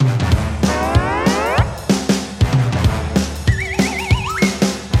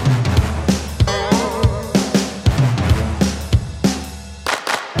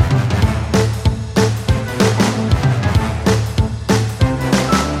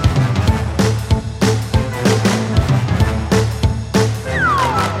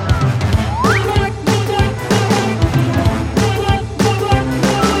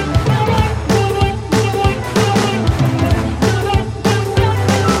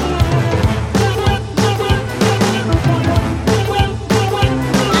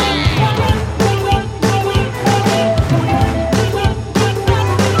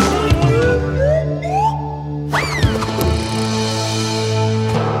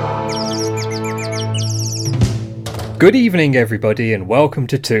Good evening, everybody, and welcome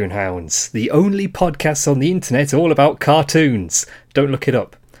to Toonhounds, the only podcast on the internet all about cartoons. Don't look it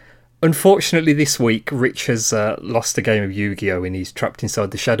up. Unfortunately, this week, Rich has lost a game of Yu-Gi-Oh! And he's trapped inside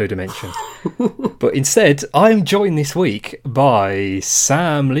the Shadow Dimension. But instead, I'm joined this week by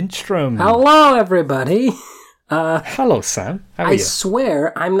Sam Lindstrom. Hello, everybody. Hello, Sam. How are you? I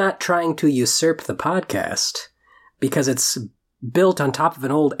swear I'm not trying to usurp the podcast, because it's built on top of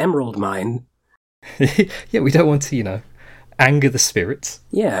an old emerald mine. Yeah, we don't want to, anger the spirits.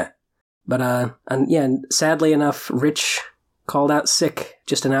 Yeah. But, and sadly enough, Rich called out sick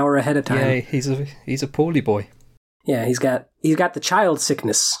just an hour ahead of time. Yeah, he's a poorly boy. Yeah, he's got the child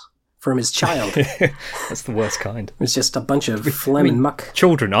sickness from his child. That's the worst kind. It's just a bunch of phlegm and muck.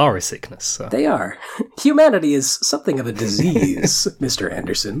 Children are a sickness. So. They are. Humanity is something of a disease, Mr.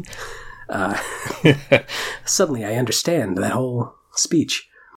 Anderson. Suddenly I understand that whole speech.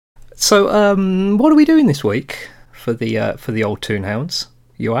 So, what are we doing this week for the old Toonhounds,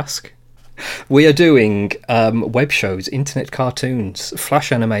 you ask? We are doing web shows, internet cartoons,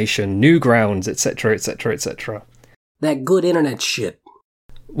 flash animation, Newgrounds, etc., etc., etc. That good internet shit.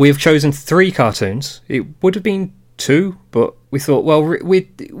 We have chosen 3 cartoons. It would have been 2, but we thought, well,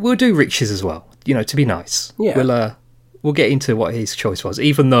 we'll do Rich's as well, to be nice. Yeah. We'll get into what his choice was,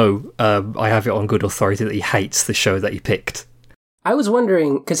 even though I have it on good authority that he hates the show that he picked. I was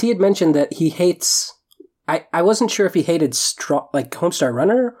wondering, because he had mentioned that he hates... I wasn't sure if he hated Homestar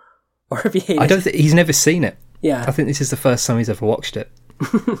Runner, or if he hated... he's never seen it. Yeah. I think this is the first time he's ever watched it.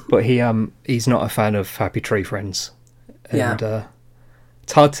 But he's not a fan of Happy Tree Friends. And, yeah.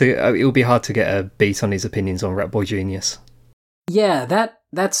 It's hard to... it'll be hard to get a beat on his opinions on Ratboy Genius. Yeah,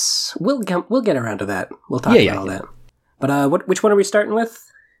 that's... We'll get around to that. We'll talk about all that. But which one are we starting with?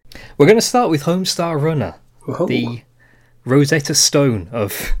 We're going to start with Homestar Runner. Whoa. The Rosetta Stone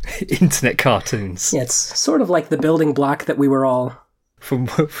of internet cartoons. Yeah, it's sort of like the building block that we were all... From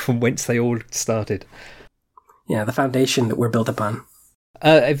whence they all started. Yeah, the foundation that we're built upon.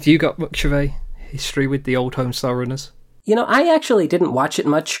 Have you got much of a history with the old Homestar Runners? I actually didn't watch it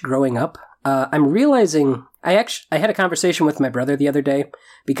much growing up. I'm realizing... I had a conversation with my brother the other day,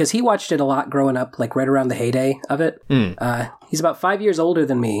 because he watched it a lot growing up, like right around the heyday of it. He's about 5 years older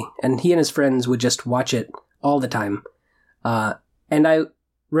than me, and he and his friends would just watch it all the time. And I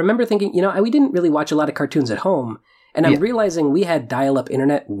remember thinking, we didn't really watch a lot of cartoons at home, and I'm realizing we had dial-up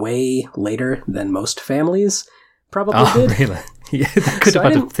internet way later than most families probably did. Really? Yeah, that could have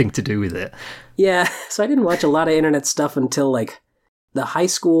had a thing to do with it. Yeah, so I didn't watch a lot of internet stuff until, like, the high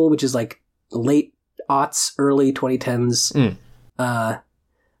school, which is, like, late aughts, early 2010s.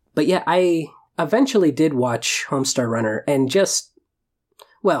 But yeah, I eventually did watch Homestar Runner, and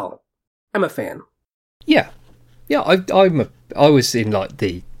I'm a fan. Yeah. Yeah, I was in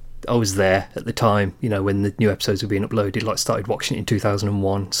I was there at the time, when the new episodes were being uploaded. Started watching it in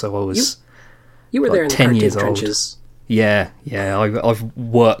 2001, so I was. You were there in 10 the years cartoon old. trenches. Yeah. I've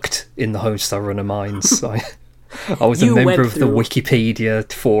worked in the Homestar Runner mines. I was a member of the Wikipedia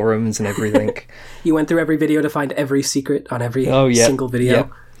forums and everything. You went through every video to find every secret on every single video. Yeah.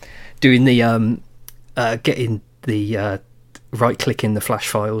 Doing the getting the right-clicking the flash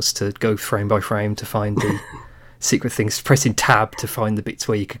files to go frame by frame to find the secret things, pressing tab to find the bits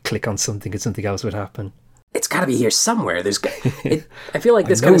where you could click on something and something else would happen. It's got to be here somewhere. I feel like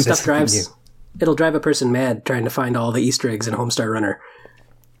this kind of stuff it'll drive a person mad trying to find all the Easter eggs in Homestar Runner.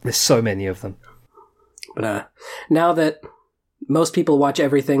 There's so many of them. But now that most people watch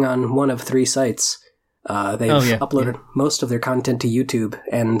everything on one of 3 sites, they've uploaded most of their content to YouTube,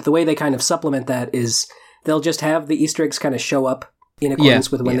 and the way they kind of supplement that is they'll just have the Easter eggs kind of show up in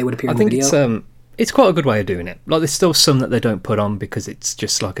accordance with when they would appear in the video. I think it's quite a good way of doing it. There's still some that they don't put on because it's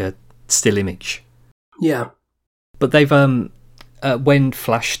just like a still image. Yeah. But they've when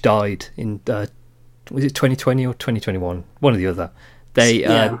Flash died in was it 2020 or 2021? One or the other.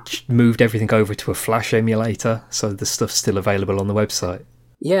 They moved everything over to a Flash emulator, so the stuff's still available on the website.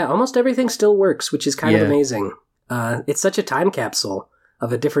 Yeah, almost everything still works, which is kind of amazing. It's such a time capsule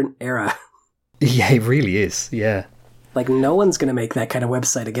of a different era. Yeah, it really is, yeah. No one's going to make that kind of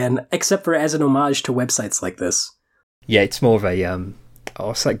website again, except for as an homage to websites like this. Yeah, it's more of a,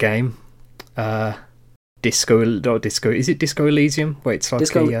 what's that game? Disco, is it Disco Elysium? Where it's like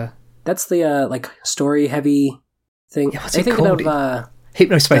that's the, story-heavy thing. Yeah, what's it called? Of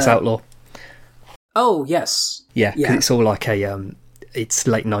Hypnospace Outlaw. Oh, yes. Yeah, because it's all like it's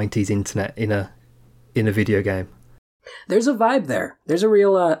late 90s internet in a video game. There's a vibe there. There's a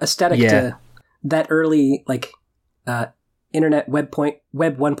real aesthetic to that early, internet web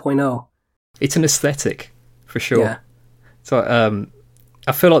 1.0. It's an aesthetic, for sure. Yeah. So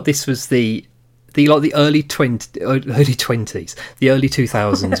I feel like this was the the early 20s, the early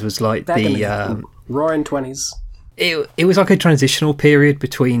 2000s was like Back in the roaring 20s. It was like a transitional period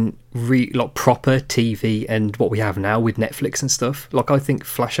between like proper TV and what we have now with Netflix and stuff. Like, I think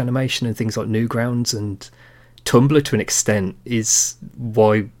Flash animation and things like Newgrounds and Tumblr to an extent is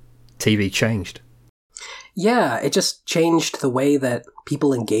why TV changed. Yeah, it just changed the way that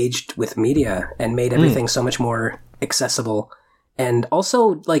people engaged with media and made everything so much more accessible. And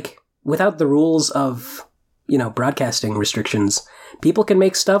also, like, without the rules of, broadcasting restrictions, people can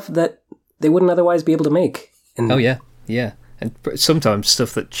make stuff that they wouldn't otherwise be able to make. And oh, yeah. And sometimes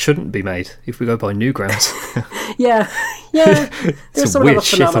stuff that shouldn't be made, if we go by Newgrounds. yeah. There's some sort weird of a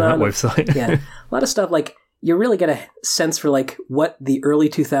shit on that phenomenon. website. Yeah, a lot of stuff, like, you really get a sense for, like, what the early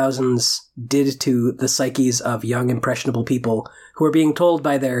 2000s did to the psyches of young, impressionable people who are being told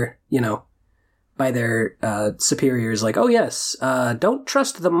by their, superiors, like, oh, yes, don't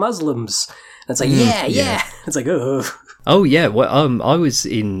trust the Muslims. And it's like, yeah. It's like, oh. Oh, yeah. Well, I was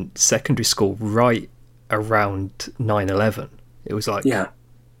in secondary school right around 9/11. It was like... Yeah.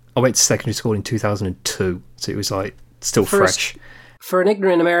 I went to secondary school in 2002, so it was, like, still fresh. For an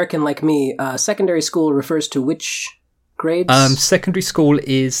ignorant American like me, secondary school refers to which grades? Secondary school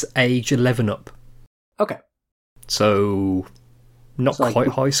is age 11 up. Okay. So, not quite like,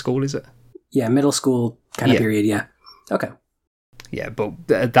 high school, is it? Yeah, middle school kind of period, yeah. Okay. Yeah, but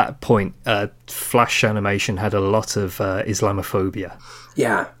at that point, Flash animation had a lot of Islamophobia.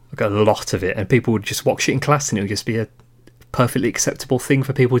 Yeah. Like, a lot of it. And people would just watch it in class and it would just be a perfectly acceptable thing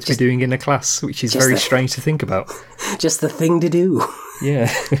for people to be doing in a class, which is very strange to think about. Just the thing to do.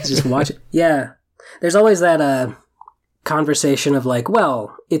 Yeah. Just watch it. Yeah. There's always that conversation of like,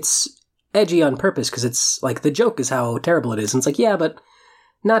 well, it's edgy on purpose because it's like the joke is how terrible it is. And it's like, yeah, but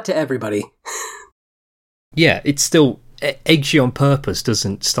not to everybody. Yeah, it's still edgy on purpose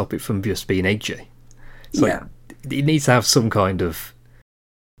doesn't stop it from just being edgy. It's like, it needs to have some kind of...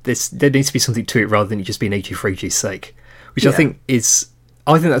 There needs to be something to it rather than it just being edgy for edgy's sake. Which I think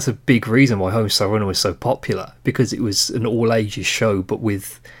that's a big reason why Homestar Runner was so popular, because it was an all-ages show, but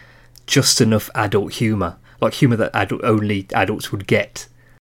with just enough adult humour. Like humour that only adults would get.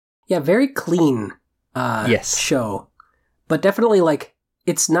 Yeah, very clean show. But definitely, like,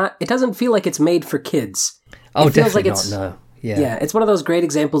 it doesn't feel like it's made for kids. Oh, it feels definitely like not, no. Yeah, it's one of those great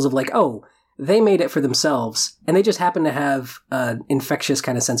examples of like, oh, they made it for themselves, and they just happen to have an infectious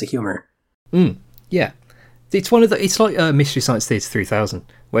kind of sense of humour. Yeah. It's like Mystery Science Theater 3000,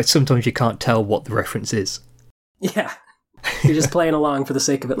 where sometimes you can't tell what the reference is. Yeah. You're just playing along for the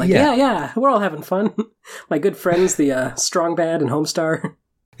sake of it. Like, yeah, we're all having fun. My good friends, the Strong Bad and Homestar.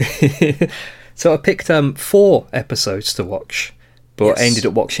 So I picked 4 episodes to watch, but ended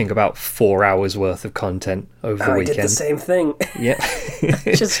up watching about 4 hours worth of content over the weekend. I did the same thing. Yeah.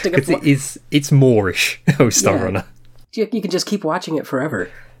 Just stick it's Moorish, Homestar Runner. You can just keep watching it forever.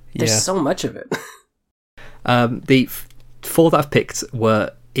 There's so much of it. The 4 that I've picked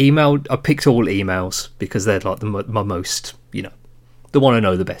were emailed. I picked all emails because they're like my most, the one I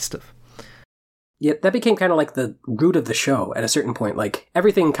know the best of. Yeah, that became kind of like the root of the show at a certain point. Like,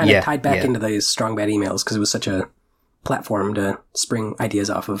 everything kind of tied back into those Strong Bad emails because it was such a platform to spring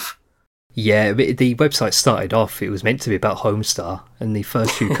ideas off of. Yeah, the website started off, it was meant to be about Homestar, and the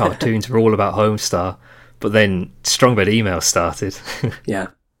first few cartoons were all about Homestar, but then Strong Bad emails started. Yeah,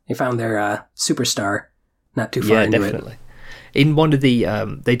 they found their superstar not too far into definitely. In one of the,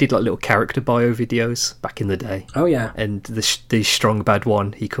 they did like little character bio videos back in the day. Oh yeah. And the Strong Bad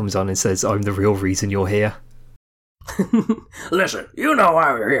one, he comes on and says, "I'm the real reason you're here." Listen, you know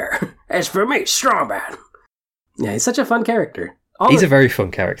why we're here. It's for me, Strong Bad. Yeah, he's such a fun character. He's a very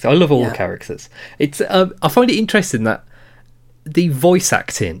fun character. I love all the characters. It's I find it interesting that the voice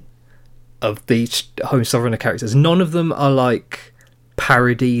acting of the Homestar Runner characters, none of them are like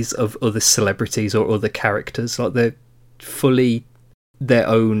parodies of other celebrities or other characters. Like, they're fully their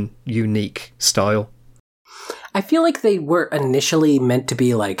own unique style. I feel like they were initially meant to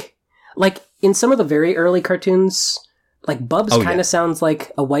be like in some of the very early cartoons, like Bubs kind of sounds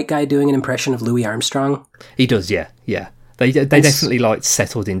like a white guy doing an impression of Louis Armstrong. He does, yeah. They definitely like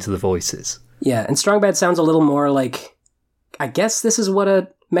settled into the voices. Yeah, and Strong Bad sounds a little more like, I guess this is what a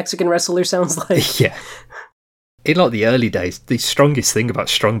Mexican wrestler sounds like. Yeah. In like the early days, the strongest thing about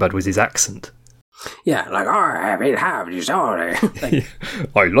Strong Bad was his accent. Yeah, like, sorry. Like,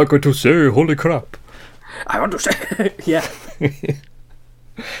 I like to say, holy crap. I want to say, yeah.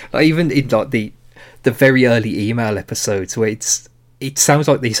 Like, even in like the very early email episodes where it sounds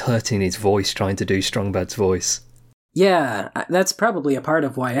like he's hurting his voice trying to do Strong Bad's voice. Yeah, that's probably a part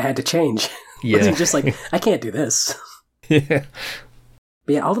of why I had to change. Yeah. Just like, I can't do this. Yeah.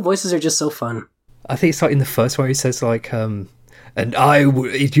 But yeah, all the voices are just so fun. I think it's like in the first one he says like, and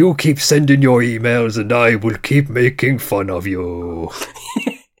you keep sending your emails and I will keep making fun of you.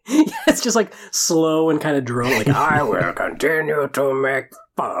 It's just like slow and kind of drone, like, I will continue to make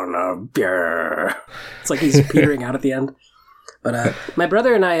fun of you. It's like he's petering out at the end. But my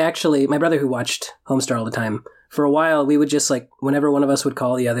brother and I actually, my brother who watched Homestar all the time, for a while we would just like, whenever one of us would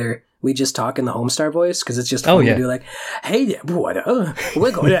call the other, we'd just talk in the Homestar voice, because it's just fun to do like, hey there, brother,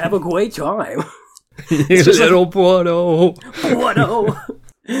 we're going to have a great time. You little like, brother.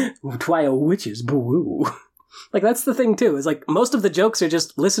 Try a witch's brew. Like, that's the thing, too, is like, most of the jokes are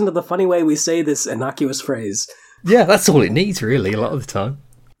just listen to the funny way we say this innocuous phrase. Yeah, that's all it needs, really, a lot of the time.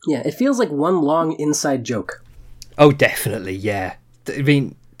 Yeah, it feels like one long inside joke. Oh, definitely, yeah. I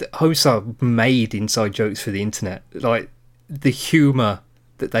mean, Homestar made inside jokes for the internet. Like, the humour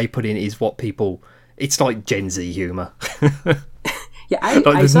that they put in is what people... It's like Gen Z humour. Yeah,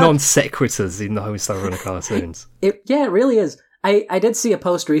 there's non sequiturs in the Homestar Runner cartoons. It really is. I did see a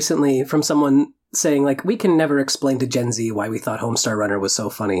post recently from someone saying, like, we can never explain to Gen Z why we thought Homestar Runner was so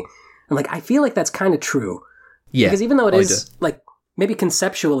funny. And, like, I feel like that's kind of true. Yeah. Because even though it is, like, maybe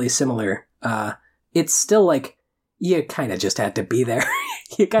conceptually similar, it's still, like, you kind of just had to be there.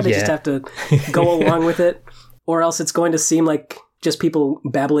 You kind of just have to go along with it, or else it's going to seem like just people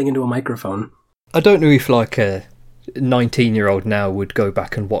babbling into a microphone. I don't know if, like, a 19-year-old now would go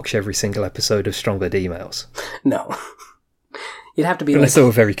back and watch every single episode of Strongbad Emails. No. You'd have to be... Unless they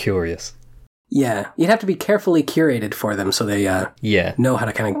were very curious. Yeah, you'd have to be carefully curated for them so they know how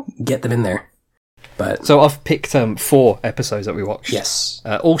to kind of get them in there. But so I've picked 4 episodes that we watched. Yes.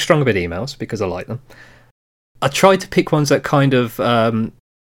 All Strongbad Emails, because I like them. I tried to pick ones that kind of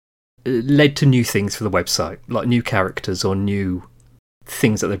led to new things for the website, like new characters or new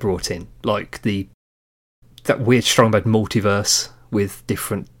things that they brought in, like that weird Strongbad multiverse with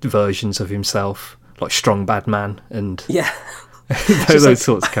different versions of himself, like Strongbad Man and... Yeah. those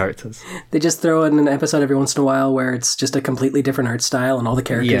sorts of characters. They just throw in an episode every once in a while where it's just a completely different art style and all the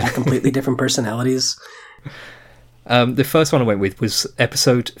characters are completely different personalities. The first one I went with was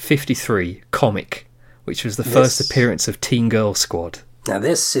episode 53, Comic, which was the first appearance of Teen Girl Squad. Now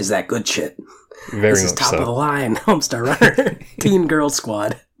this is that good shit. This is top of the line, Homestar Runner, Teen Girl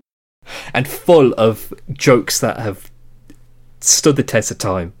Squad. And full of jokes that have stood the test of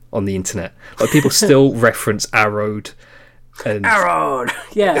time on the internet. Like, people still reference Arrowed. Arrowed!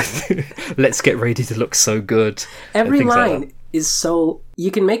 Yeah. Let's get ready to look so good. Every line is so...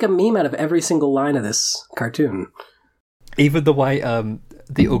 You can make a meme out of every single line of this cartoon. Even the way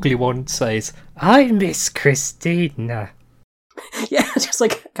the ugly one says, I miss Christina. Yeah, just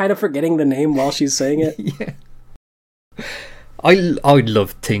like kind of forgetting the name while she's saying it. Yeah. I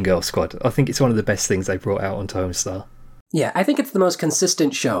love Teen Girl Squad. I think it's one of the best things they brought out onto Homestar. Yeah, I think it's the most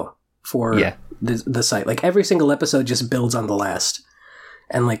consistent show for the site. Like, every single episode just builds on the last.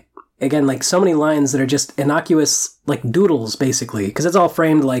 And, like, again, like, so many lines that are just innocuous, like, doodles, basically. Because it's all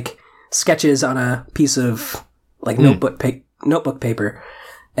framed like sketches on a piece of, like, notebook paper.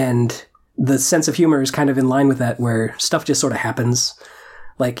 And the sense of humor is kind of in line with that, where stuff just sort of happens.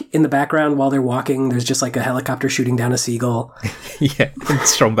 Like, in the background, while they're walking, there's just, like, a helicopter shooting down a seagull. Yeah, and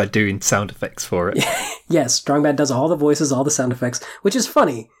Strongbad doing sound effects for it. Yes, Strongbad does all the voices, all the sound effects, which is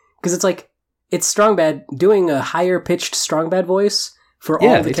funny, because it's like, it's Strongbad doing a higher-pitched Strongbad voice for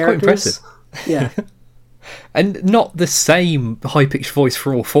all the characters. Yeah, it's quite impressive. Yeah. And not the same high-pitched voice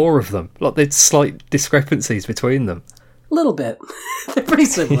for all 4 of them. Like, there's slight discrepancies between them. A little bit. They're pretty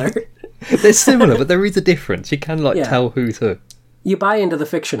similar. They're similar, but there is a difference. You can, tell who's who. You buy into the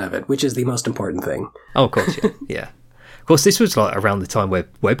fiction of it, which is the most important thing. Oh, of course, yeah. Of course, this was like around the time where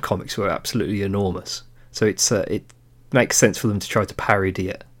webcomics were absolutely enormous. So it makes sense for them to try to parody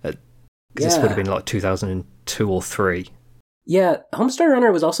it. Because this would have been like 2002 or 3. Yeah, Homestar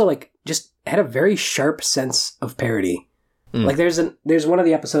Runner was also like, just had a very sharp sense of parody. Like, there's one of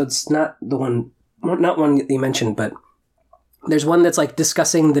the episodes, not one that you mentioned, but there's one that's like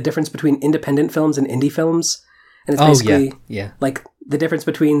discussing the difference between independent films and indie films. And it's basically like the difference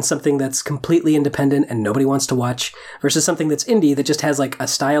between something that's completely independent and nobody wants to watch versus something that's indie that just has like a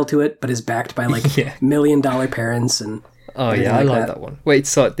style to it but is backed by like $1 million parents and I like that one. Wait,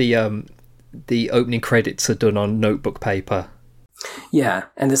 it's like the opening credits are done on notebook paper. Yeah,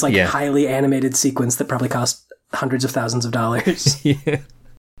 and this like highly animated sequence that probably cost hundreds of thousands of dollars. Yeah,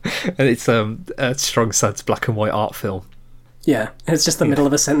 and it's a Strong Suds black and white art film. Yeah, and it's just the middle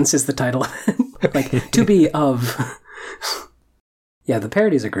of a sentence is the title. Like, to be of. Yeah, the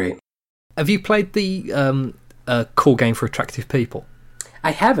parodies are great. Have you played the Cool Game for Attractive People?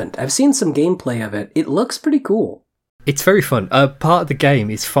 I haven't. I've seen some gameplay of it. It looks pretty cool. It's very fun. Part of the game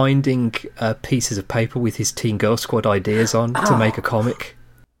is finding pieces of paper with his Teen Girl Squad ideas on to make a comic.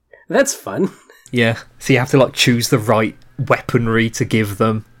 That's fun. Yeah, so you have to like choose the right weaponry to give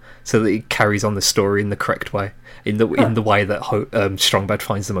them so that it carries on the story in the correct way, in the way that Strong Bad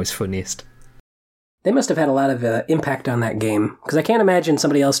finds the most funniest. They must have had a lot of impact on that game, because I can't imagine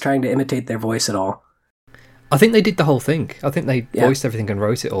somebody else trying to imitate their voice at all. I think they did the whole thing. I think they voiced everything and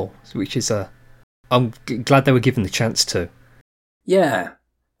wrote it all, which is I'm glad they were given the chance to. Yeah,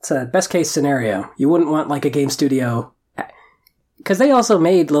 it's a best case scenario. You wouldn't want like a game studio, because they also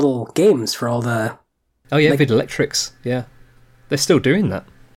made little games for all the... Oh yeah, Vid Electrics, yeah. They're still doing that.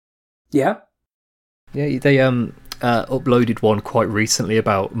 Yeah? Yeah, they uploaded one quite recently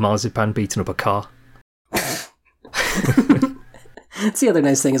about Marzipan beating up a car. That's the other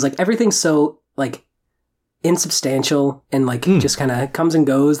nice thing, is like everything's so like insubstantial and like just kind of comes and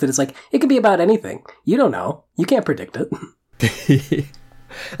goes that it's like it could be about anything. You don't know. You can't predict it.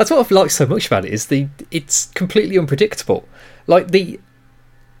 That's what I've liked so much about it, is it's completely unpredictable. Like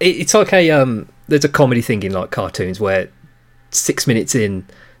it's like there's a comedy thing in like cartoons where 6 minutes in,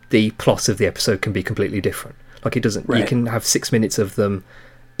 the plot of the episode can be completely different. Like it doesn't. Right. You can have 6 minutes of them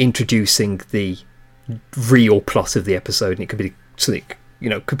introducing the real plot of the episode, and it could be something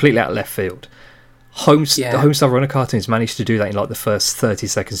completely out of left field. The Homestar Runner cartoons managed to do that in like the first 30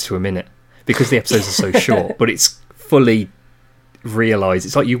 seconds to a minute because the episodes are so short, but it's fully realised.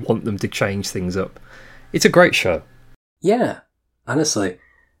 It's like you want them to change things up. It's a great show. Yeah, honestly.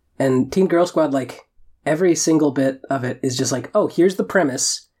 And Teen Girl Squad, like, every single bit of it is just like, oh, here's the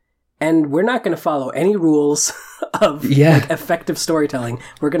premise, and we're not going to follow any rules of like, effective storytelling.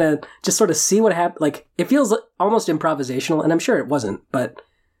 We're going to just sort of see what happens. Like, it feels almost improvisational, and I'm sure it wasn't, but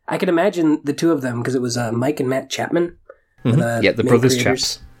I could imagine the two of them, because it was Mike and Matt Chapman. The brothers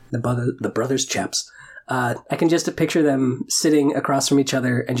chaps. The brothers chaps. I can just picture them sitting across from each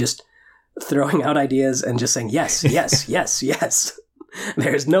other and just throwing out ideas and just saying, yes, yes, yes, yes.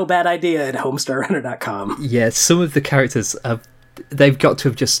 There's no bad idea at homestarrunner.com. Yeah, some of the characters, they've got to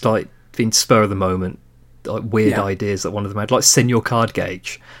have just like been spur of the moment, like weird ideas that one of them had. Like Senor Card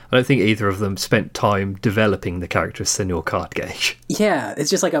Gauge. I don't think either of them spent time developing the character of Senor Card Gauge. Yeah, it's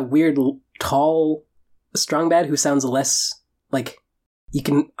just like a weird, tall Strong Bad who sounds less like you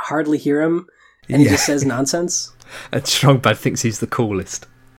can hardly hear him, and he just says nonsense. And Strong Bad thinks he's the coolest.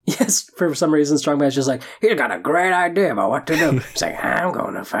 Yes, for some reason, Strong Bad's just like, he's got a great idea about what to do. He's like, I'm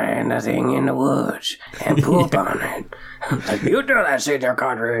going to find a thing in the woods and poop on it. Like, you do that, Senor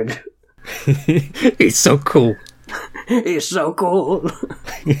Conrad. He's so cool. He's so cool.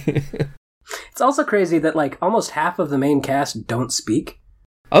 It's also crazy that, like, almost half of the main cast don't speak.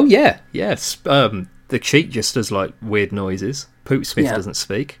 Oh, yeah. Yes. The Cheat just does, like, weird noises. Poop Smith doesn't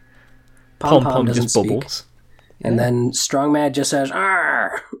speak. Pom Pom just bubbles. And then Strong Mad just says,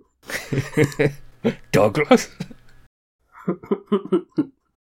 "Arr!" Douglas.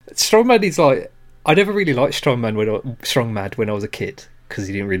 Strong Mad is like, I never really liked Strong Mad when I was a kid because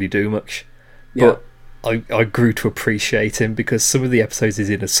he didn't really do much. Yeah. But I grew to appreciate him because some of the episodes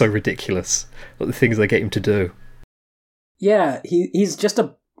he's in are so ridiculous. Like the things they get him to do. Yeah, he is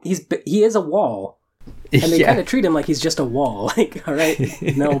a wall, and they kind of treat him like he's just a wall. Like, all right,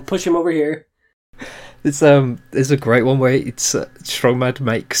 no, push him over here. There's a great one where it's Strong Mad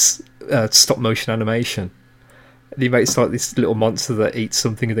makes stop motion animation, and he makes like this little monster that eats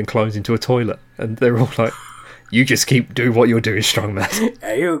something and then climbs into a toilet, and they're all like, "You just keep doing what you're doing, Strong Mad.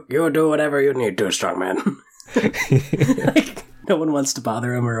 You do whatever you need to, Strong Man." Like, no one wants to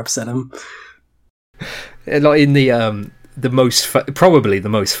bother him or upset him. And like in the most probably the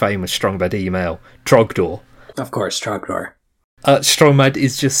most famous Strong Mad email, Trogdor. Of course, Trogdor. Strong Mad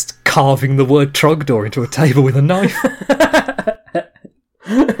is just carving the word Trogdor into a table with a knife.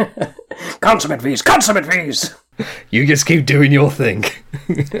 Consummate V's! You just keep doing your thing.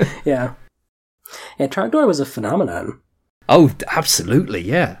 Yeah, Trogdor was a phenomenon. Oh, absolutely,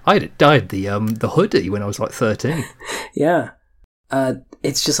 yeah. I had the hoodie when I was like 13. Yeah.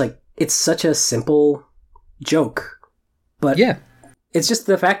 It's just like, it's such a simple joke. But it's just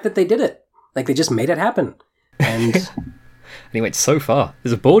the fact that they did it. Like, they just made it happen. And... And he went so far.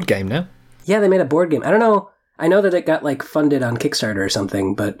 There's a board game now. Yeah, they made a board game. I don't know. I know that it got like funded on Kickstarter or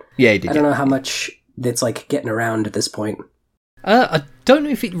something, but I don't know how much it's like getting around at this point. I don't know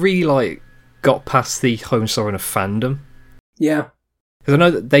if it really like got past the Homestar Runner fandom. Yeah, because I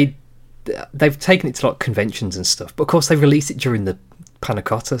know that they've taken it to like conventions and stuff, but of course they released it during the Panna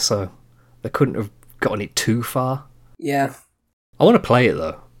Cotta, so they couldn't have gotten it too far. Yeah, I want to play it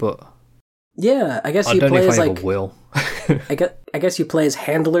though, but Yeah, I guess I you don't know play if as I like ever will. I guess you play as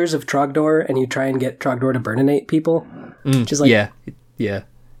handlers of Trogdor, and you try and get Trogdor to burninate people. Which is like yeah.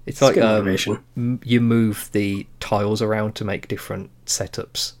 It's a like good motivation. You move the tiles around to make different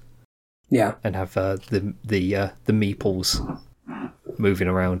setups. Yeah, And have the meeples moving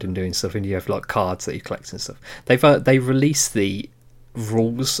around and doing stuff, and you have like cards that you collect and stuff. They released the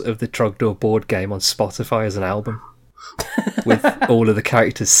rules of the Trogdor board game on Spotify as an album with all of the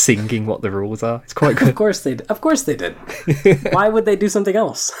characters singing what the rules are. It's quite good. Of course they did. Why would they do something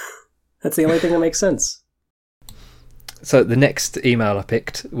else? That's the only thing that makes sense. So the next email I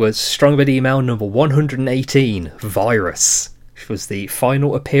picked was Strongbed email number 118, Virus, which was the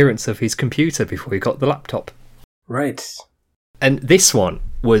final appearance of his computer before he got the laptop. Right. And this one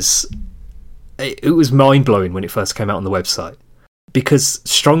was... It was mind-blowing when it first came out on the website. Because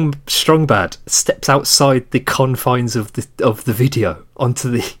Strongbad steps outside the confines of the video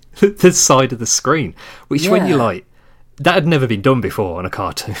onto the side of the screen. Which when you're like... That had never been done before on a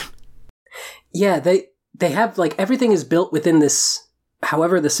cartoon. Yeah, they have, like, everything is built within this,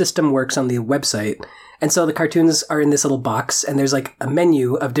 however the system works on the website. And so the cartoons are in this little box, and there's, like, a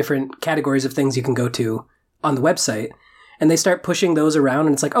menu of different categories of things you can go to on the website. And they start pushing those around,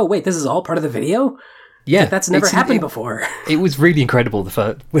 and it's like, oh, wait, this is all part of the video? Yeah. Like, that's never happened before. It was really incredible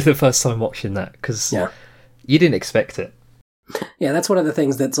with the first time watching that, because you didn't expect it. Yeah, that's one of the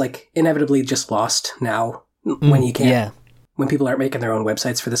things that's, like, inevitably just lost now, when you can't. Yeah. When people aren't making their own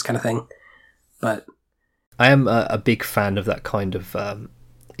websites for this kind of thing. But... I am a big fan of that kind of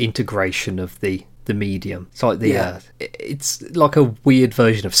integration of the medium. It's like it's like a weird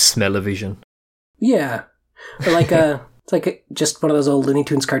version of Smell-O-Vision. Yeah, or like it's like just one of those old Looney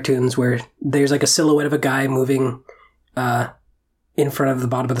Tunes cartoons where there's like a silhouette of a guy moving in front of the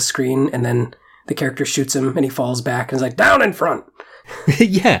bottom of the screen, and then the character shoots him, and he falls back, and is like down in front.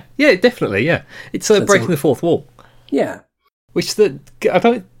 yeah, definitely, yeah. It's breaking the fourth wall. Yeah, which I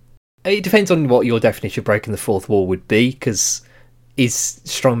don't. It depends on what your definition of breaking the fourth wall would be, because is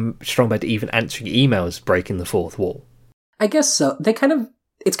Strongbad even answering emails breaking the fourth wall? I guess so.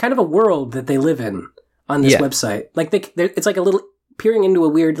 It's kind of a world that they live in on this website. Like it's like a little peering into a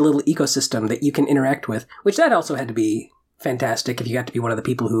weird little ecosystem that you can interact with, which that also had to be fantastic if you got to be one of the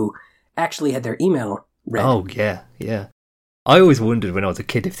people who actually had their email read. Oh, yeah. I always wondered when I was a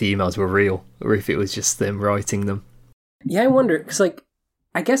kid if the emails were real, or if it was just them writing them. Yeah, I wonder, because, like,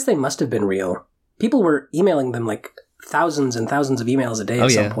 I guess they must have been real. People were emailing them, like, thousands and thousands of emails a day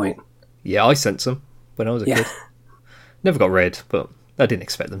at some point. Yeah, I sent some when I was a kid. Never got read, but I didn't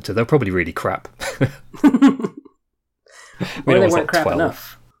expect them to. They're probably really crap. Or they weren't crap 12.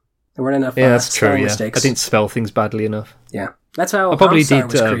 Enough. There weren't enough that's true, mistakes. I didn't spell things badly enough. Yeah. That's how I probably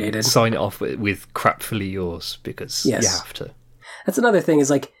did was created. Sign it off with crapfully yours, because you have to. That's another thing, is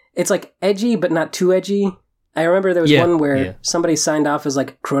like, it's like edgy, but not too edgy. I remember there was one where somebody signed off as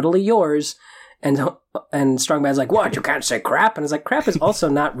like crudely yours, and Strongbad's like, what, you can't say crap? And it's like, crap is also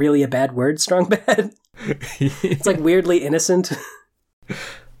not really a bad word, Strongbad. It's like weirdly innocent.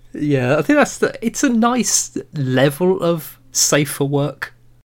 Yeah, I think it's a nice level of safe for work.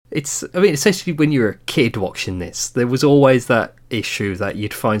 Especially when you're a kid watching this, there was always that issue that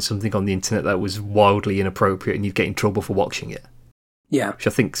you'd find something on the internet that was wildly inappropriate and you'd get in trouble for watching it. Yeah. Which I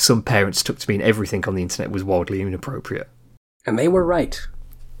think some parents took to mean everything on the internet was wildly inappropriate. And they were right.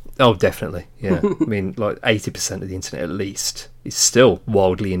 Oh, definitely, yeah. I mean, like 80% of the internet at least is still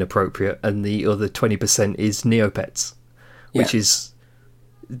wildly inappropriate, and the other 20% is Neopets, which is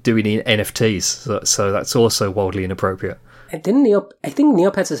doing NFTs, so that's also wildly inappropriate. And I think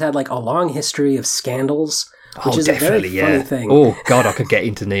Neopets has had like a long history of scandals, which is a very funny thing. Oh God, I could get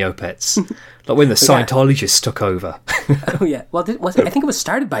into Neopets. Like when the Scientologists took over. Oh yeah, well, I think it was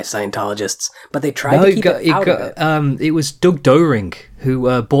started by Scientologists, but they tried to keep it out of it. It was Doug Doering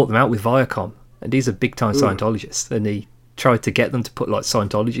who bought them out with Viacom, and he's a big-time Scientologist, and he tried to get them to put like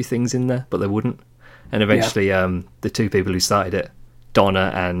Scientology things in there, but they wouldn't. And eventually, the two people who started it,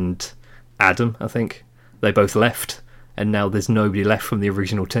 Donna and Adam, I think, they both left. And now there's nobody left from the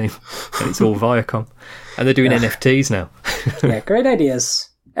original team. And it's all Viacom. And they're doing NFTs now. Yeah, great ideas.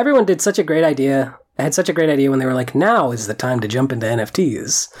 Everyone did such a great idea. I had such a great idea when they were like, now is the time to jump into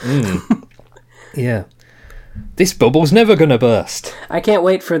NFTs. Yeah. This bubble's never going to burst. I can't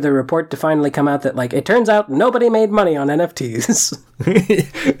wait for the report to finally come out that, like, it turns out nobody made money on NFTs.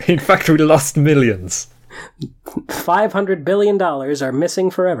 In fact, we lost millions. $500 billion are missing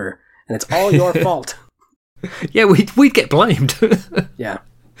forever. And it's all your fault. Yeah, we'd get blamed. Yeah.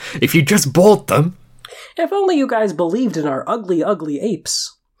 If you just bought them. If only you guys believed in our ugly, ugly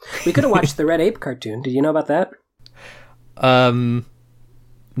apes. We could have watched the Red Ape cartoon. Did you know about that?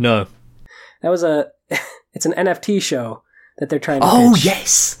 No. That was it's an NFT show that they're trying to pitch.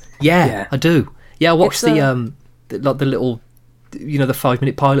 Yes! Yeah, I do. Yeah, I watched the little, the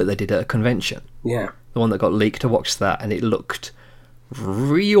 5-minute pilot they did at a convention. Yeah. The one that got leaked. I watched that, and it looked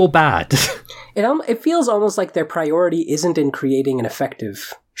real bad. It feels almost like their priority isn't in creating an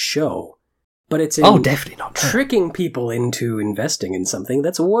effective show, but it's in definitely not tricking people into investing in something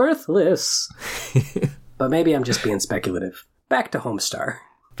that's worthless. But maybe I'm just being speculative. Back to Homestar.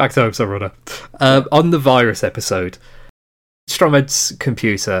 Back to Homestar Runner. On the virus episode, Stromed's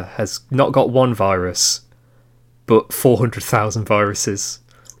computer has not got one virus, but 400,000 viruses,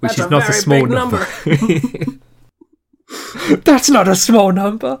 which is not a small number. That's not a small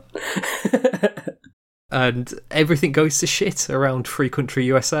number. And everything goes to shit around Free Country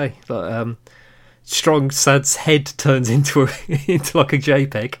USA. Like, Strong Sad's head turns into like a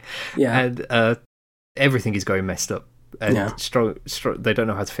JPEG, and everything is going messed up. And Strong, they don't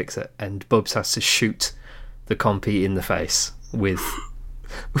know how to fix it. And Bubs has to shoot the compy in the face with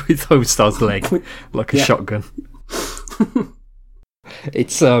Homestar's leg like a shotgun.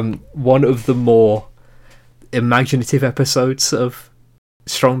 It's one of the more imaginative episodes of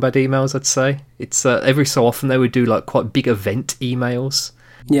Strong Bad emails, I'd say. It's every so often they would do like quite big event emails.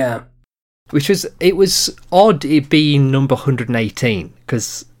 Yeah. It was odd it being number 118,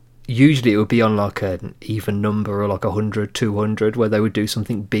 because usually it would be on like an even number or like 100, 200, where they would do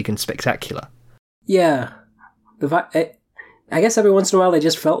something big and spectacular. Yeah. I guess every once in a while they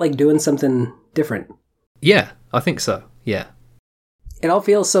just felt like doing something different. Yeah, I think so. Yeah. It all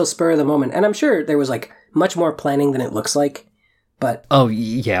feels so spur of the moment. And I'm sure there was like much more planning than it looks like. But oh,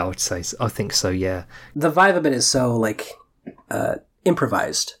 yeah, I think so, yeah. The vibe of it is so like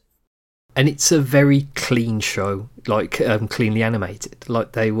improvised. And it's a very clean show, like cleanly animated.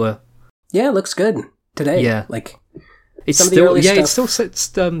 Like they were. Yeah, it looks good today. Yeah. Like it's some still, of the early stuff. It still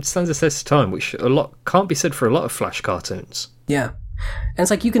stands the test of time, which can't be said for a lot of Flash cartoons. Yeah. And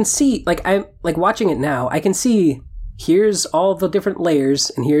it's like you can see, like I'm like watching it now, I can see here's all the different layers,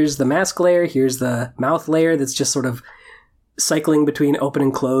 and here's the mask layer, here's the mouth layer that's just sort of cycling between open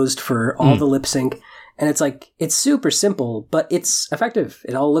and closed for all the lip sync. And it's like, it's super simple, but it's effective.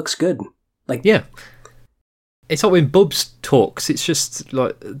 It all looks good. Like, yeah. It's like when Bubs talks, it's just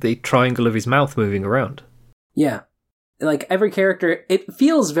like the triangle of his mouth moving around. Yeah. Like every character, it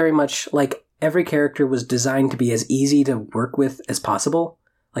feels very much like every character was designed to be as easy to work with as possible.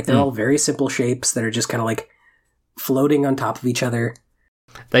 Like they're all very simple shapes that are just kind of like floating on top of each other.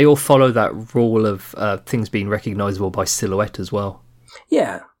 They all follow that rule of things being recognisable by silhouette as well.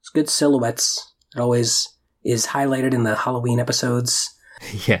 Yeah, it's good silhouettes. It always is highlighted in the Halloween episodes.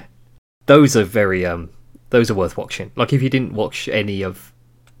 Yeah. Those are worth watching. Like if you didn't watch any of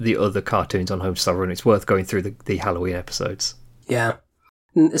the other cartoons on Homestar Run, it's worth going through the Halloween episodes. Yeah.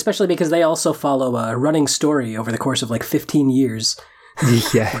 Especially because they also follow a running story over the course of like 15 years.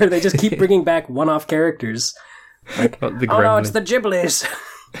 Yeah. Where they just keep bringing back one-off characters. Like, oh no, it's the Ghiblies.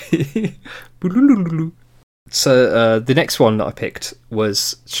 So the next one that I picked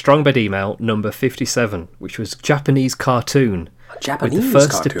was Strong Bad Email number 57, which was Japanese cartoon. Japanese with the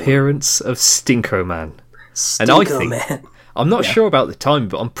first cartoon. Appearance of Stinko Man. Stinko And I think, Man. I'm not sure about the time,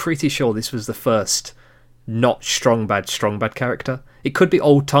 but I'm pretty sure this was the first not Strong Bad character. It could be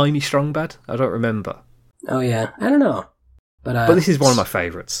old-timey Strong Bad, I don't remember. Oh yeah, I don't know. But this is one of my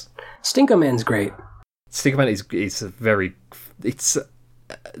favourites. Stinko Man's great. Stinko Man is a very... It's...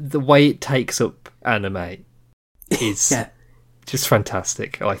 the way it takes up anime is just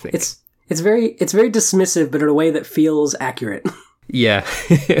fantastic, I think. It's very dismissive, but in a way that feels accurate. Yeah.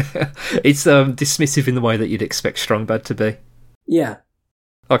 It's dismissive in the way that you'd expect Strong Bad to be. Yeah.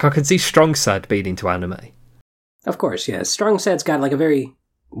 Like, I can see Strong Sad being into anime. Of course, yeah. Strong Sad's got like a very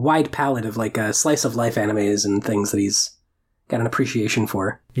wide palette of like slice of life animes and things that he's got an appreciation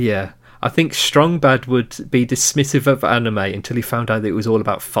for. Yeah. I think Strong Bad would be dismissive of anime until he found out that it was all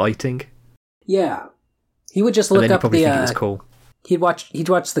about fighting. Yeah. He would just look up think it was cool. He'd watch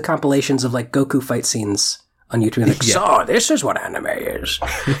the compilations of like Goku fight scenes on YouTube and like, so this is what anime is.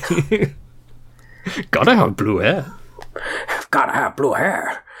 Gotta have blue hair. Gotta have blue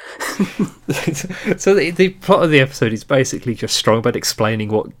hair. So the plot of the episode is basically just Strong Bad explaining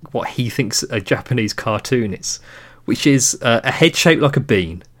what he thinks a Japanese cartoon is, which is a head shaped like a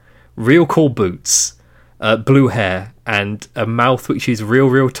bean, real cool boots, blue hair, and a mouth which is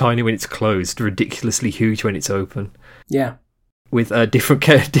real tiny when it's closed, ridiculously huge when it's open. Yeah. With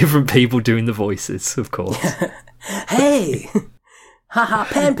different people doing the voices, of course. Hey!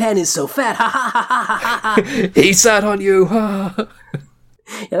 Haha, Pan is so fat! Ha ha ha ha ha ha! He sat on you!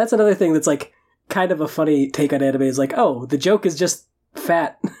 Yeah, that's another thing that's like kind of a funny take on anime is like, oh, the joke is just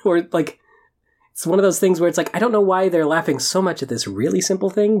fat. Or like It's one of those things where it's like, I don't know why they're laughing so much at this really simple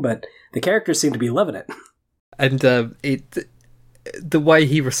thing, but the characters seem to be loving it. And the way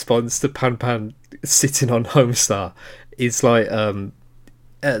he responds to Pan Pan sitting on Homestar is like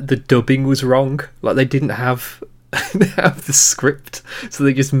the dubbing was wrong. Like they didn't have the script, so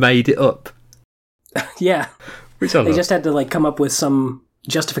they just made it up. Yeah. Which I They love. just had to like come up with some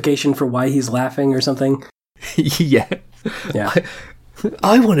justification for why he's laughing or something. Yeah. Yeah.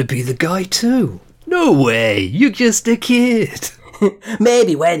 I want to be the guy too. No way, you're just a kid.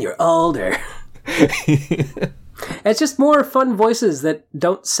 Maybe when you're older. It's just more fun voices that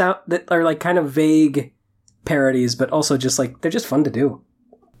don't sound, that are like kind of vague parodies, but also just like, they're just fun to do.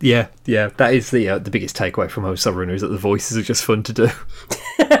 Yeah, that is the biggest takeaway from Homestar Runner, is that the voices are just fun to do.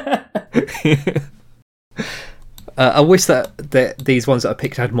 I wish that these ones that I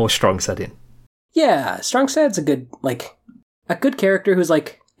picked had more strong set in. Yeah, Strongsad's a good character who's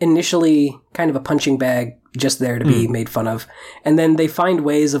like initially kind of a punching bag, just there to be made fun of, and then they find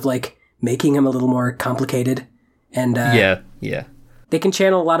ways of like making him a little more complicated, and Yeah. they can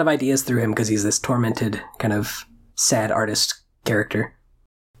channel a lot of ideas through him because he's this tormented kind of sad artist character.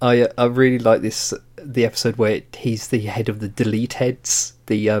 I really like the episode where he's the head of the Delete Heads,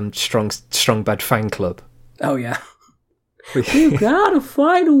 the strong bad fan club. Oh yeah, you gotta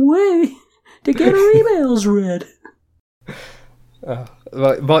find a way to get our emails read.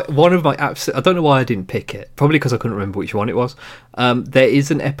 One of my absolute, I don't know why I didn't pick it. Probably because I couldn't remember which one it was. There is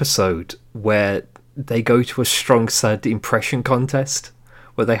an episode where they go to a Strong Sad impression contest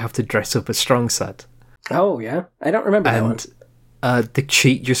where they have to dress up as Strong Sad. Oh yeah, I don't remember that one. The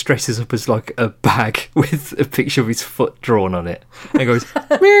cheat just dresses up as like a bag with a picture of his foot drawn on it and goes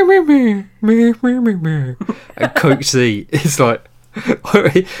meh, meh, meh, meh, meh, meh, meh. And Coach Z is like,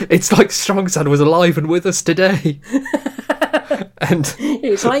 it's like Strong Sad was alive and with us today. And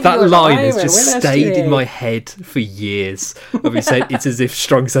Like that line has just stayed in my head for years. I've been saying it's as if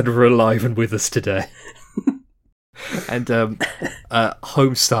Strong Sad were alive and with us today. And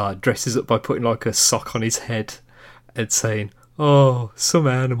Homestar dresses up by putting like a sock on his head and saying, "Oh, some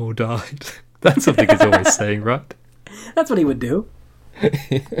animal died." That's something he's always saying, right? That's what he would do.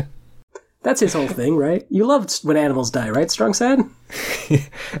 That's his whole thing, right? You loved when animals die, right, Strong Sad?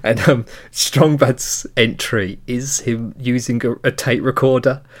 And Strong Bad's entry is him using a tape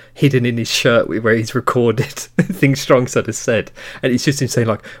recorder hidden in his shirt where he's recorded things Strong Sad has said. And it's just him saying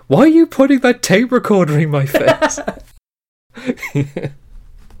like, "Why are you putting that tape recorder in my face?"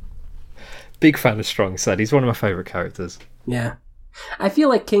 Big fan of Strong Sad. He's one of my favourite characters. Yeah. I feel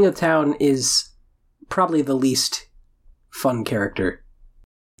like King of Town is probably the least fun character.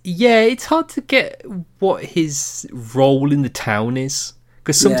 Yeah, it's hard to get what his role in the town is.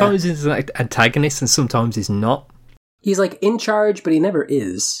 Because sometimes he's an antagonist and sometimes he's not. He's like in charge, but he never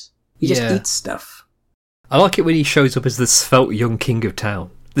is. He just Yeah. eats stuff. I like it when he shows up as the svelte young king of town.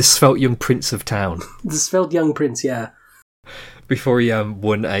 The svelte young prince of town. The svelte young prince, yeah. Before he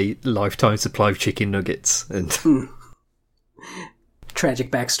won a lifetime supply of chicken nuggets. And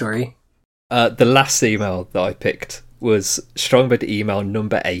Tragic backstory. the last email that I picked was Strongbed email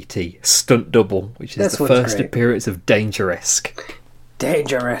number 80, Stunt Double, which is That's the what's first great. appearance of Dangeresque.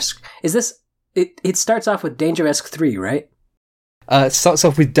 Dangeresque. Is this... It starts off with Dangeresque 3, right? It starts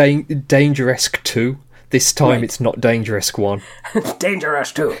off with Dangeresque 2. This time Right. it's not Dangeresque 1.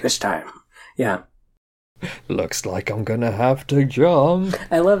 Dangerous 2 this time. Yeah. Looks like I'm gonna have to jump.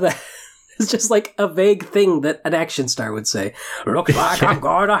 I love that. It's just like a vague thing that an action star would say. Looks like I'm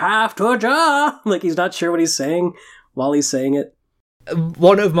gonna have to jump. Like he's not sure what he's saying while he's saying it.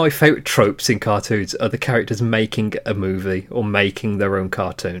 One of my favourite tropes in cartoons are the characters making a movie or making their own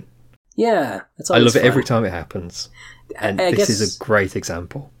cartoon. Yeah, that's I always love it fun. every time it happens. And I this guess- is a great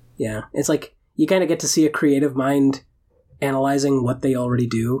example. Yeah, it's like you kind of get to see a creative mind analyzing what they already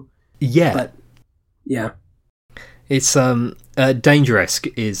do. Yeah. But yeah, It's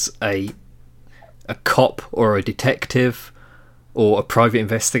Dangeresque is a cop or a detective or a private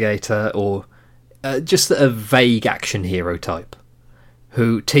investigator or just a vague action hero type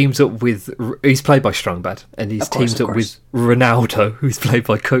who teams up with... He's played by Strongbad, and he's Of course, teamed of up course. with Ronaldo, who's played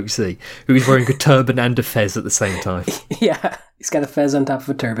by Coach Z, who is wearing a turban and a fez at the same time. yeah, he's got a fez on top of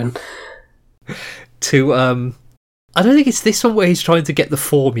a turban. To I don't think it's this one where he's trying to get the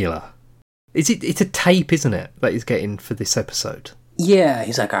formula. It's a tape, isn't it, that he's getting for this episode? Yeah,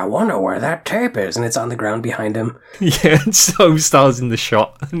 he's like, I wonder where that tape is, and it's on the ground behind him. Yeah, and so stars in the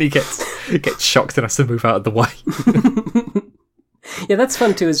shot, and he gets shocked and has to move out of the way. Yeah, that's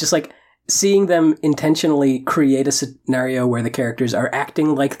fun too. Is just like seeing them intentionally create a scenario where the characters are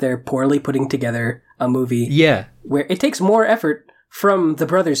acting like they're poorly putting together a movie. Yeah, Where it takes more effort from the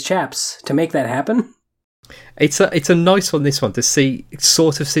Brothers Chaps to make that happen. It's a nice one, this one, to see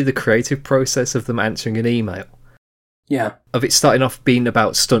the creative process of them answering an email. Yeah. Of it starting off being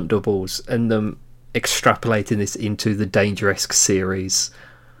about stunt doubles and them extrapolating this into the Danger-esque series.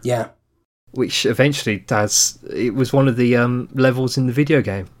 Yeah. Which eventually it was one of the levels in the video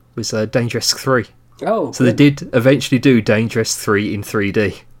game, was Danger-esque 3. Oh, so good. They did eventually do Danger-esque 3 in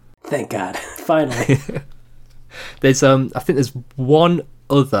 3D. Thank God. Finally. There's I think there's one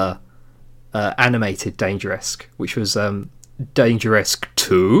other animated Danger-esque, which was Danger-esque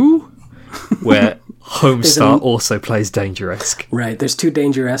 2, where Homestar also plays Danger-esque. Right, there's 2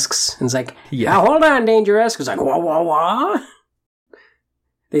 Danger-esques, and it's like, now hold on, Danger-esque. It's like, wah, wah, wah.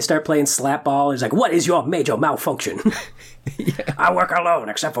 They start playing slap ball. It's like, what is your major malfunction? Yeah. I work alone,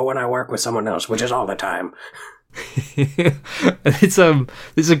 except for when I work with someone else, which is all the time.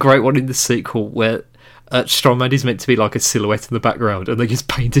 There's a great one in the sequel where Strongman is meant to be like a silhouette in the background, and they just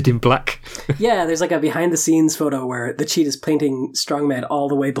painted in black. Yeah, there's like a behind-the-scenes photo where the cheat is painting Strongman all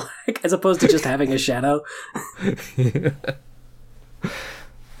the way black, as opposed to just having a shadow.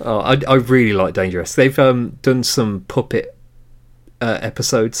 Oh, I really like Danger-esque. They've done some puppet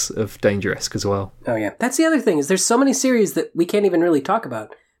episodes of Danger-esque as well. Oh yeah, that's the other thing, is there's so many series that we can't even really talk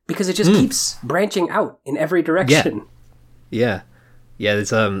about because it just keeps branching out in every direction. Yeah.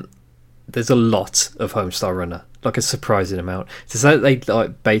 There's a lot of Homestar Runner, like a surprising amount. So they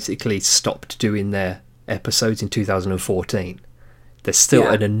basically stopped doing their episodes in 2014. There's still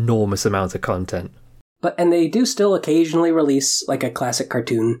an enormous amount of content. And they do still occasionally release like a classic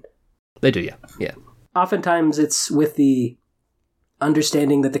cartoon. They do, yeah. Oftentimes it's with the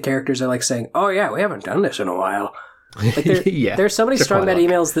understanding that the characters are like saying, "Oh yeah, we haven't done this in a while." Like there's so many Strongman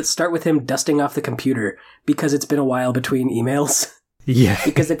emails that start with him dusting off the computer because it's been a while between emails. Yeah.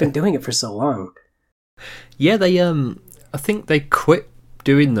 Because they've been doing it for so long. Yeah, they I think they quit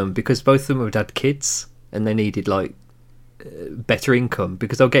doing them because both of them had had kids and they needed like better income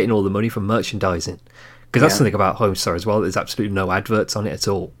because they were getting all the money from merchandising. Because that's something about Homestar as well. There's absolutely no adverts on it at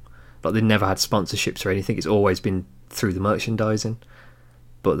all. Like they never had sponsorships or anything. It's always been through the merchandising.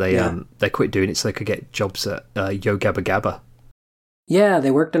 But they quit doing it so they could get jobs at Yo Gabba Gabba. Yeah, they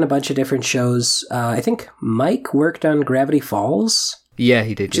worked on a bunch of different shows. I think Mike worked on Gravity Falls. Yeah,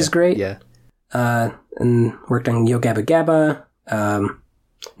 he did. Which is great. Yeah. And worked on Yo Gabba Gabba, and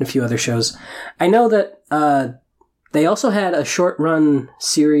a few other shows. I know that they also had a short-run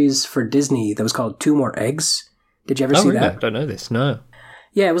series for Disney that was called Two More Eggs. Did you ever see that? I don't know this, no.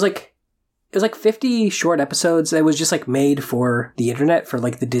 Yeah, it was like 50 short episodes that was just like made for the internet, for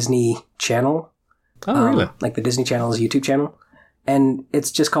like the Disney Channel. Oh, really? Like the Disney Channel's YouTube channel. And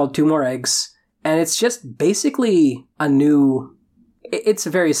it's just called Two More Eggs. And it's just basically a new... It's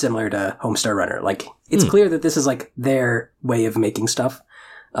very similar to Homestar Runner. Like, it's clear that this is like their way of making stuff.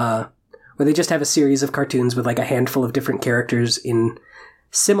 Where they just have a series of cartoons with like a handful of different characters in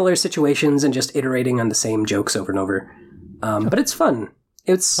similar situations and just iterating on the same jokes over and over. But it's fun.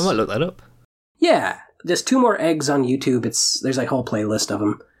 I might look that up. Yeah. Just Two More Eggs on YouTube. There's like a whole playlist of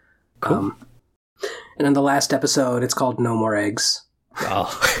them. Cool. And in the last episode, it's called No More Eggs.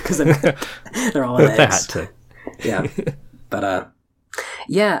 Oh. Because they're all eggs. They had to. Yeah. But,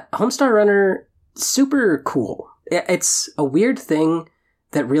 yeah, Homestar Runner, super cool. It's a weird thing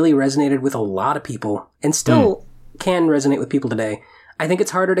that really resonated with a lot of people and still can resonate with people today. I think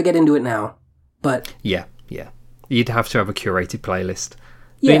it's harder to get into it now, but... Yeah. You'd have to have a curated playlist.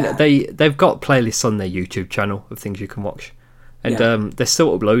 Yeah. I mean, they've got playlists on their YouTube channel of things you can watch. And they're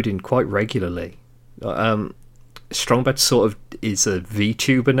still uploading quite regularly. Strongbad sort of is a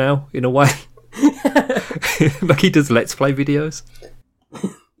VTuber now, in a way. Like he does Let's Play videos.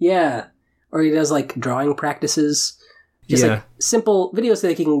 Yeah. Or he does like drawing practices. Just like simple videos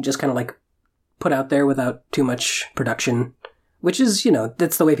that he can just kind of like put out there without too much production. Which is,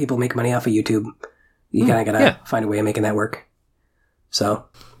 that's the way people make money off of YouTube. You kind of gotta find a way of making that work. So,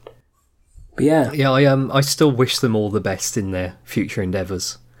 but yeah. Yeah, I still wish them all the best in their future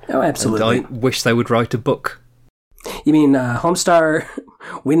endeavours. Oh, absolutely. And I wish they would write a book. You mean Homestar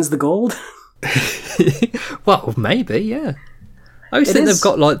wins the gold? Well, maybe, yeah. I always think they've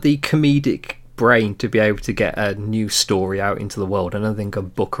got like the comedic brain to be able to get a new story out into the world, and I think a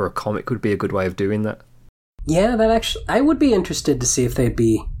book or a comic would be a good way of doing that. Yeah, I would be interested to see if they'd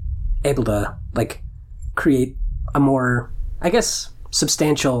be able to like create a more, I guess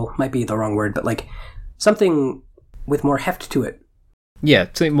substantial might be the wrong word, but like something with more heft to it. Yeah,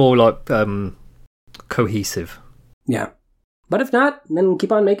 something more like cohesive. Yeah. But if not, then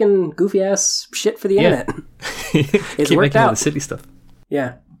keep on making goofy ass shit for the internet. It's keep worked making all out. the silly stuff.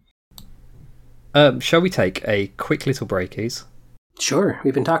 Yeah. Shall we take a quick little breakies? Sure.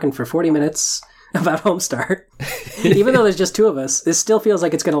 We've been talking for 40 minutes about Homestar. Even though there's just two of us, this still feels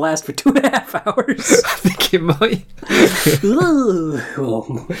like it's going to last for 2.5 hours. I think it might.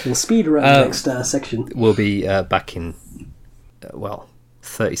 We'll speed run the next section. We'll be back in,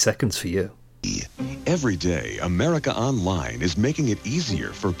 30 seconds for you. Every day, America Online is making it easier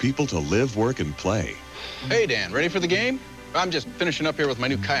for people to live, work, and play. Hey, Dan, ready for the game? I'm just finishing up here with my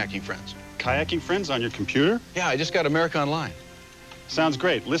new kayaking friends. Kayaking friends on your computer? Yeah, I just got America Online. Sounds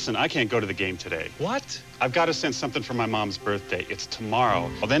great. Listen, I can't go to the game today. What? I've got to send something for my mom's birthday. It's tomorrow.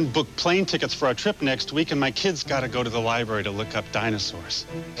 I'll then book plane tickets for our trip next week, and my kids got to go to the library to look up dinosaurs.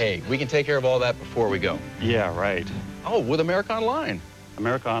 Hey, we can take care of all that before we go. Yeah, right. Oh, with America Online.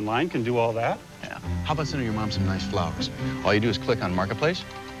 America Online can do all that? Yeah. How about sending your mom some nice flowers? All you do is click on Marketplace.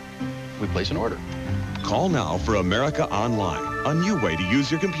 We place an order. Call now for America Online, a new way to use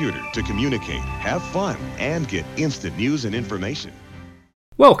your computer to communicate, have fun, and get instant news and information.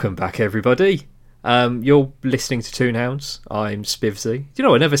 Welcome back, everybody. You're listening to Toonhounds. I'm Spivsy. You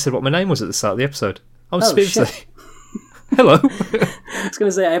know, I never said what my name was at the start of the episode. I'm Spivsy. Hello. I was going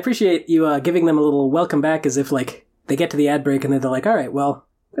to say, I appreciate you giving them a little welcome back as if, like, they get to the ad break and they're like, all right, well,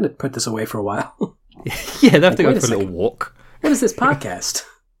 I'm going to put this away for a while. Yeah, they have to go for a little walk. What is this podcast?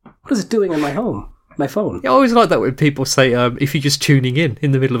 What is it doing on my phone? Yeah, I always like that when people say, if you're just tuning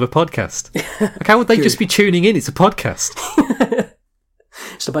in the middle of a podcast. Like, how would they just be tuning in? It's a podcast.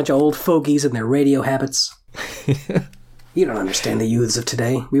 Just a bunch of old fogies and their radio habits. You don't understand the youths of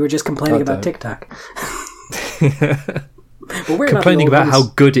today. We were just complaining about TikTok. Well, we're complaining about how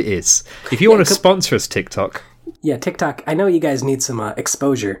good it is. If you want to sponsor us, TikTok. Yeah, TikTok. I know you guys need some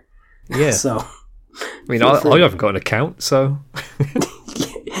exposure. Yeah. So, I mean, I haven't got an account, so...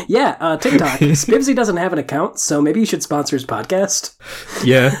 Yeah, TikTok. Spivsy doesn't have an account, so maybe you should sponsor his podcast.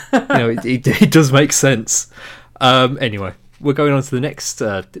 Yeah, it does make sense. Anyway, we're going on to the next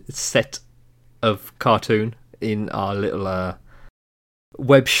set of cartoon in our little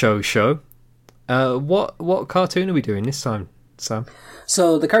web show. What cartoon are we doing this time, Sam?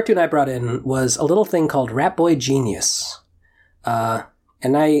 So the cartoon I brought in was a little thing called Rat Boy Genius. And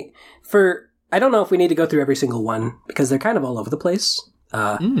I don't know if we need to go through every single one, because they're kind of all over the place.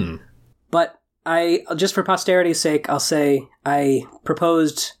 But I, just for posterity's sake, I'll say I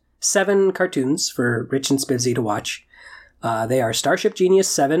proposed 7 cartoons for Rich and Spivsy to watch. They are Starship Genius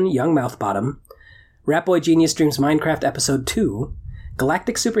 7, Young Mouthbottom, Rat Boy Genius Dreams Minecraft Episode 2,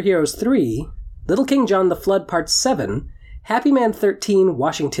 Galactic Superheroes 3, Little King John the Flood Part 7, Happy Man 13,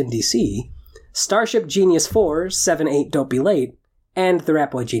 Washington, D.C., Starship Genius 4, 7-8 Don't Be Late, and the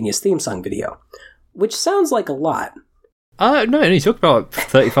Rat Boy Genius theme song video. Which sounds like a lot. No, it only took about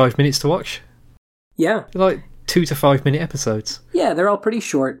 35 minutes to watch. Yeah. Like 2 to 5 minute episodes. Yeah, they're all pretty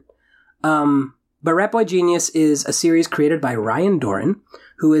short. But Rat Boy Genius is a series created by Ryan Doran,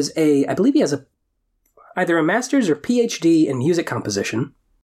 who is I believe he has either a master's or PhD in music composition.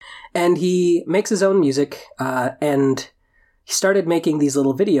 And he makes his own music, and he started making these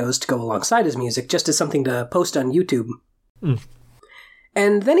little videos to go alongside his music, just as something to post on YouTube.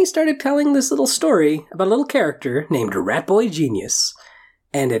 And then he started telling this little story about a little character named Rat Boy Genius.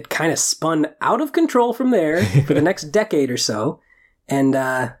 And it kind of spun out of control from there for the next decade or so. And,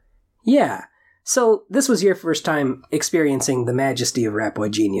 yeah. So this was your first time experiencing the majesty of Rat Boy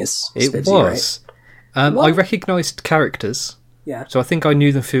Genius. It Spivsy, was. Right? I recognised characters. Yeah. So I think I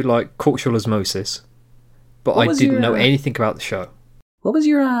knew them through, like, cultural osmosis. But I didn't know anything about the show. What was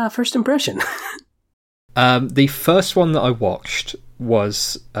your first impression? The first one that I watched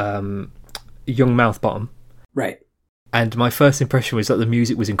was Young Mouthbottom. Right. And my first impression was that the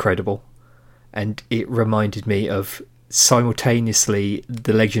music was incredible. And it reminded me of simultaneously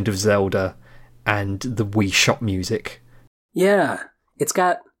The Legend of Zelda and the Wii Shop music. Yeah. It's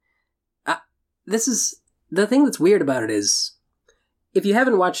got... this is... The thing that's weird about it is, if you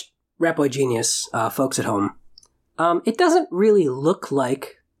haven't watched Rat Boy Genius, folks at home, it doesn't really look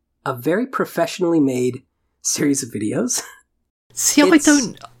like a very professionally made series of videos. See,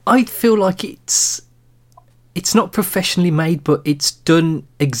 I feel like it's not professionally made, but it's done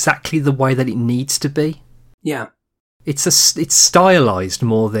exactly the way that it needs to be. Yeah. It's stylized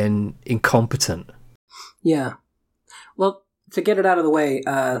more than incompetent. Yeah. Well, to get it out of the way,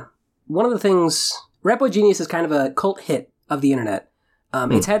 one of the things... Rat Boy Genius is kind of a cult hit of the internet.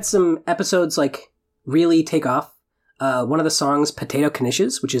 It's had some episodes, like, really take off. One of the songs, Potato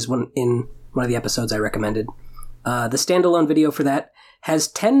Knishes, which is one of the episodes I recommended. The standalone video for that has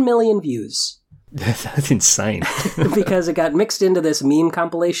 10 million views. That's insane. Because it got mixed into this meme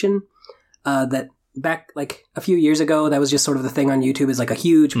compilation that back like a few years ago, that was just sort of the thing on YouTube, is like a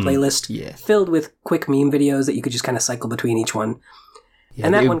huge playlist filled with quick meme videos that you could just kind of cycle between each one. Yeah,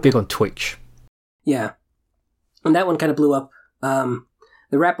 and that one big on Twitch. Yeah. And that one kind of blew up.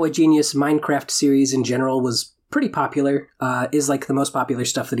 The Rat Boy Genius Minecraft series in general was pretty popular, is like the most popular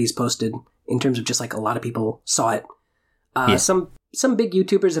stuff that he's posted in terms of just like a lot of people saw it. Some big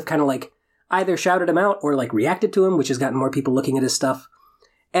YouTubers have kind of like either shouted him out or like reacted to him, which has gotten more people looking at his stuff.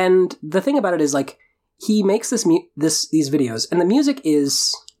 And the thing about it is like he makes these videos, and the music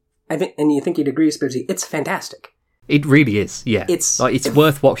is, I think, and you think you'd agree, Spivsy, it's fantastic. It really is, yeah. It's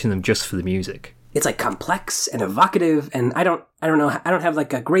worth watching them just for the music. It's like complex and evocative, and I don't know, I don't have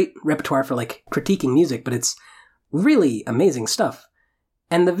like a great repertoire for like critiquing music, but it's really amazing stuff.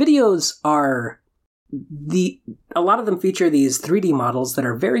 And the videos are a lot of them feature these 3D models that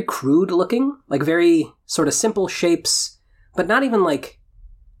are very crude looking, like very sort of simple shapes, but not even like,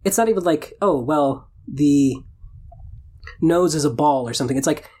 it's not even like, oh, well, the nose is a ball or something. It's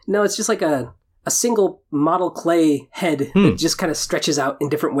like, no, it's just like a single model clay head that just kind of stretches out in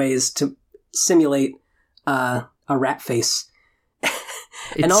different ways to simulate a rat face.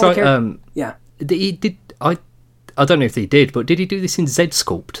 And all yeah. I don't know if he did, but did he do this in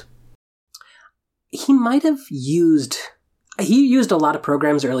Zsculpt? He might have used a lot of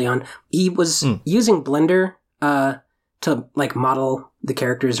programs early on. He was using Blender to like model the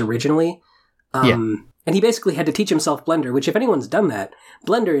characters originally. And he basically had to teach himself Blender, which if anyone's done that,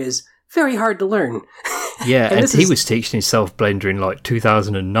 Blender is very hard to learn. Yeah, and he was teaching himself Blender in like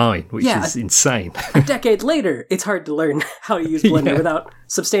 2009, which is insane. A decade later, it's hard to learn how to use Blender without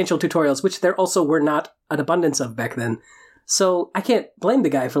substantial tutorials, which there also were not an abundance of back then. So I can't blame the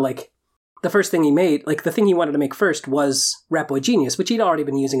guy for like the first thing he made. Like the thing he wanted to make first was Rat Boy Genius, which he'd already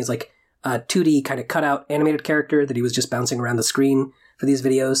been using as like a 2D kind of cutout animated character that he was just bouncing around the screen for these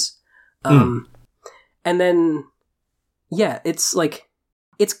videos. And then, it's like,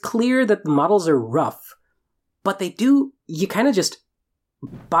 it's clear that the models are rough, but you kind of just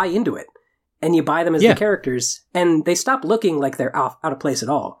buy into it, and you buy them as the characters, and they stop looking like they're out of place at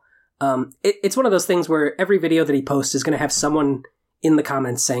all. It's one of those things where every video that he posts is going to have someone in the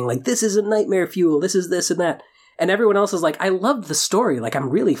comments saying, like, this is a nightmare fuel, this is this and that. And everyone else is like, I love the story, like, I'm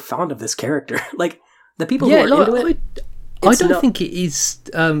really fond of this character. Like, the people who are into it... I don't think it is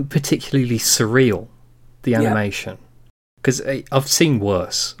particularly surreal, the animation. Because I've seen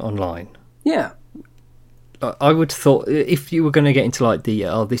worse online. Yeah. I would have thought if you were going to get into like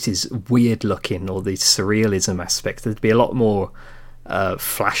the this is weird looking or the surrealism aspect, there'd be a lot more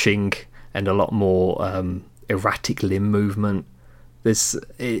flashing and a lot more erratic limb movement. It's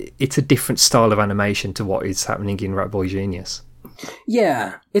a different style of animation to what is happening in Rat Boy Genius.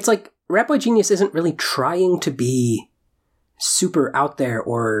 Yeah, it's like Rat Boy Genius isn't really trying to be super out there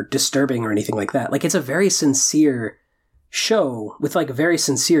or disturbing or anything like that. Like, it's a very sincere show with like very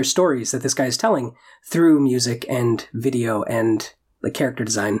sincere stories that this guy is telling through music and video and the character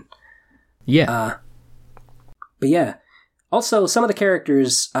design. Yeah. But yeah, also some of the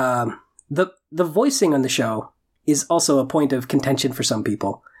characters, the voicing on the show is also a point of contention for some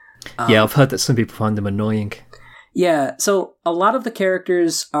people. Yeah, I've heard that some people find them annoying. Yeah, so a lot of the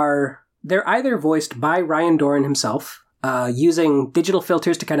characters they're either voiced by Ryan Doran himself, using digital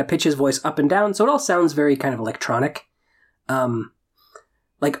filters to kind of pitch his voice up and down, so it all sounds very kind of electronic.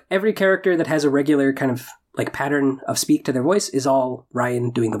 Like every character that has a regular kind of like pattern of speak to their voice is all Ryan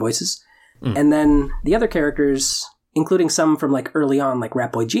doing the voices. And then the other characters, including some from like early on, like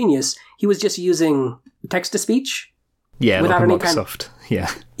Rat Boy Genius, he was just using text to speech. Yeah, without like any Microsoft. Yeah,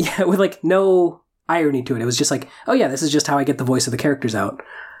 with like no irony to it. It was just like, oh yeah, this is just how I get the voice of the characters out.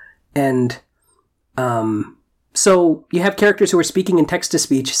 And so you have characters who are speaking in text to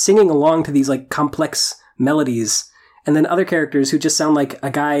speech, singing along to these like complex melodies. And then other characters who just sound like a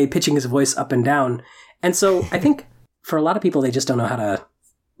guy pitching his voice up and down. And so I think for a lot of people, they just don't know how to,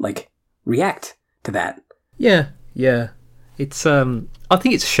 like, react to that. Yeah. It's, I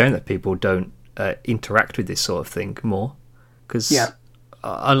think it's a shame that people don't interact with this sort of thing more. Because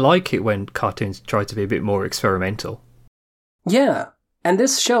I like it when cartoons try to be a bit more experimental. Yeah. And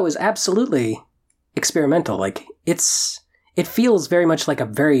this show is absolutely experimental. Like, it feels very much like a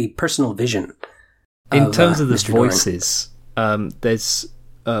very personal vision. In terms of the voices, there's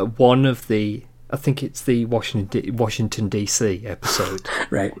one of the, I think it's the Washington DC episode.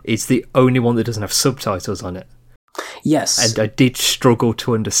 Right. It's the only one that doesn't have subtitles on it. Yes. And I did struggle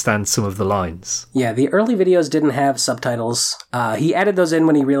to understand some of the lines. Yeah, the early videos didn't have subtitles. He added those in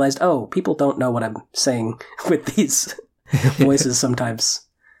when he realized, oh, people don't know what I'm saying with these voices sometimes.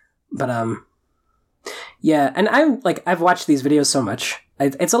 But, yeah, and I've watched these videos so much.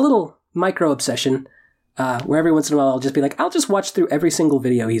 It's a little micro obsession, where every once in a while I'll just be like, I'll just watch through every single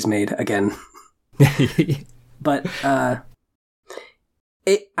video he's made again. But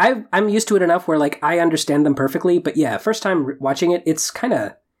I'm used to it enough where like I understand them perfectly. But yeah, first time watching it,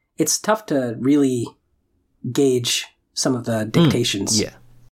 it's tough to really gauge some of the dictations.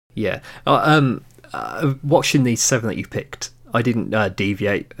 Yeah. Watching these 7 that you picked, I didn't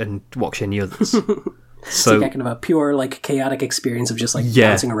deviate and watch any others. So like kind of a pure, like, chaotic experience of just like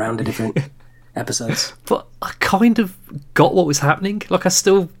bouncing around to different episodes. But I kind of got what was happening. Like, I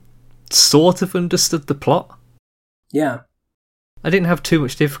still sort of understood the plot. Yeah. I didn't have too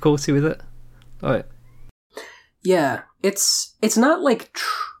much difficulty with it. Right. Yeah, it's not like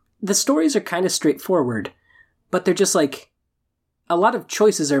the stories are kind of straightforward, but they're just like a lot of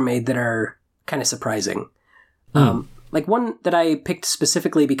choices are made that are kind of surprising. Like one that I picked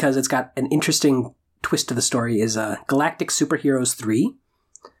specifically because it's got an interesting twist to the story is Galactic Superheroes 3,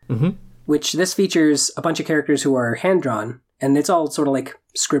 which this features a bunch of characters who are hand-drawn, and it's all sort of like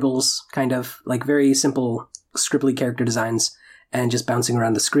scribbles, kind of like very simple scribbly character designs and just bouncing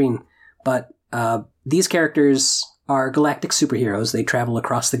around the screen. But these characters are galactic superheroes. They travel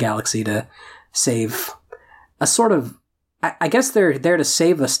across the galaxy to save a sort of... I guess they're there to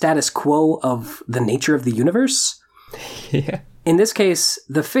save the status quo of the nature of the universe. Yeah. In this case,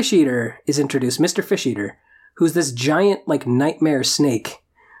 the Fish Eater is introduced, Mr. Fish Eater, who's this giant, like, nightmare snake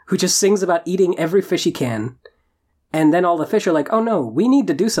who just sings about eating every fish he can. And then all the fish are like, oh no, we need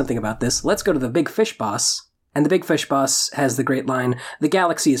to do something about this. Let's go to the big fish boss. And the big fish boss has the great line, the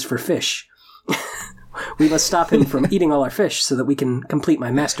galaxy is for fish. We must stop him from eating all our fish so that we can complete my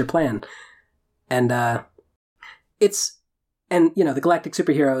master plan. And, you know, the galactic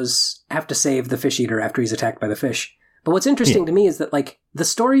superheroes have to save the Fish Eater after he's attacked by the fish. But what's interesting to me is that, like, the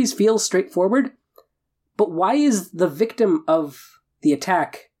stories feel straightforward, but why is the victim of the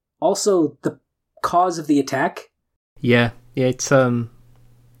attack also the cause of the attack? Yeah, it's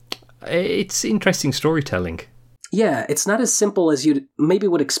interesting storytelling. Yeah, it's not as simple as you maybe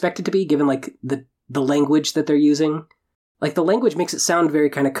would expect it to be, given, like, the language that they're using. Like, the language makes it sound very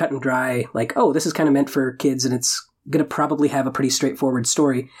kind of cut and dry, like, oh, this is kind of meant for kids, and it's gonna probably have a pretty straightforward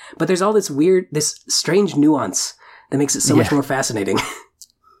story. But there's all this strange nuance that makes it so much more fascinating.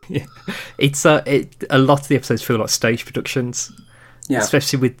 Yeah, it's a lot of the episodes feel like stage productions. Yeah,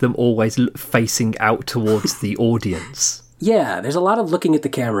 especially with them always facing out towards the audience. Yeah, there's a lot of looking at the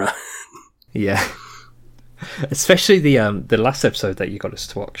camera. Yeah, especially the last episode that you got us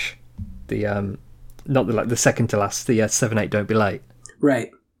to watch. Not the second to last. The 7-8 Don't Be Late. Right.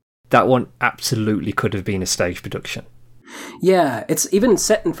 That one absolutely could have been a stage production. Yeah, it's even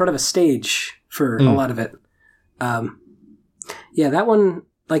set in front of a stage for a lot of it. Yeah, that one,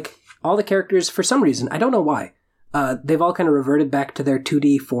 like, all the characters, for some reason, I don't know why, they've all kind of reverted back to their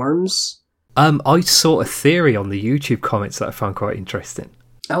 2D forms. I saw a theory on the YouTube comments that I found quite interesting.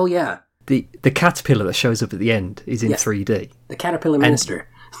 Oh, yeah. The caterpillar that shows up at the end is in 3D. The Caterpillar Minister.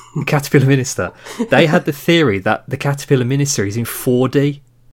 The Caterpillar Minister. They had the theory that the Caterpillar Minister is in 4D.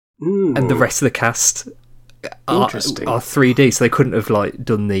 And the rest of the cast are 3D, so they couldn't have like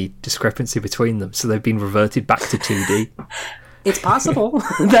done the discrepancy between them. So they've been reverted back to 2D. It's possible.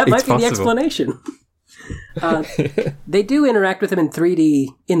 That might be the explanation. They do interact with him in 3D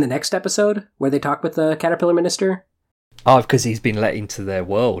in the next episode, where they talk with the Caterpillar Minister. Oh, because he's been let into their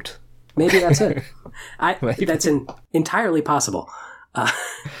world. Maybe that's it. That's entirely possible.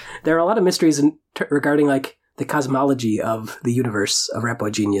 There are a lot of mysteries regarding like the cosmology of the universe of Rat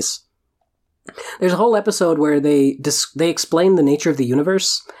Boy Genius. There's a whole episode where they explain the nature of the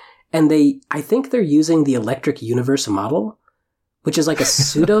universe, and I think they're using the electric universe model, which is like a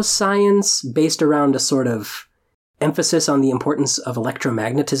pseudoscience based around a sort of emphasis on the importance of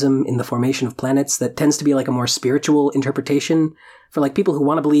electromagnetism in the formation of planets that tends to be like a more spiritual interpretation for like people who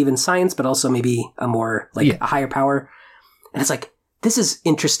want to believe in science, but also maybe a more like a higher power. And it's like, this is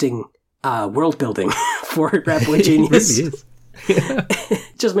interesting world building for Rat Boy Genius. It really is. Yeah.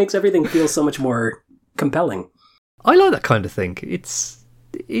 It just makes everything feel so much more compelling. I like that kind of thing. It's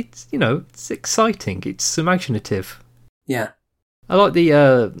you know, it's exciting. It's imaginative. Yeah. I like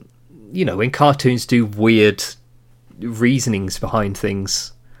the you know, when cartoons do weird reasonings behind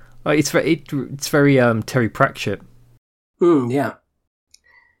things. It's very Terry Pratchett. Yeah.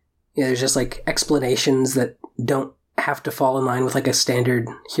 Yeah, there's just like explanations that don't have to fall in line with like a standard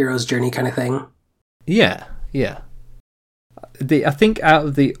hero's journey kind of thing. Yeah. I think out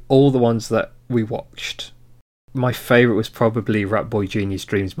of all the ones that we watched, my favourite was probably Rat Boy Genius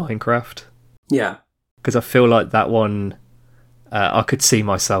Dreams Minecraft. Yeah. Because I feel like that one, I could see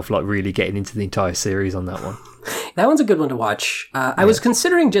myself like really getting into the entire series on that one. That one's a good one to watch. I was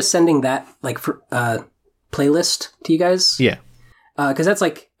considering just sending that for playlist to you guys. Yeah. Because that's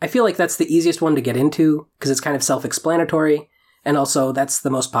I feel like that's the easiest one to get into because it's kind of self-explanatory, and also that's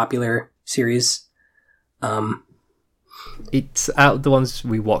the most popular series. It's out of the ones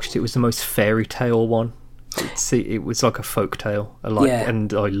we watched. It was the most fairy tale one. It was like a folk tale.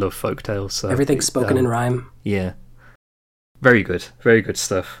 And I love folk tales. So everything's spoken in rhyme. Yeah, very good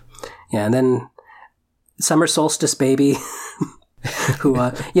stuff. Yeah, and then Summer Solstice Baby, who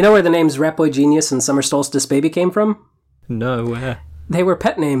you know where the names Rat Boy Genius and Summer Solstice Baby came from? No, where? They were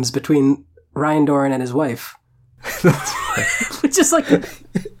pet names between Ryan Doran and his wife. Which is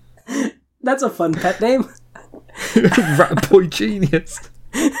that's a fun pet name. Rat Boy Genius.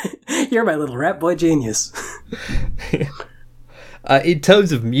 You're my little Rat Boy Genius. In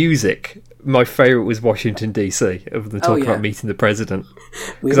terms of music, my favourite was Washington DC, of them talking about meeting the president.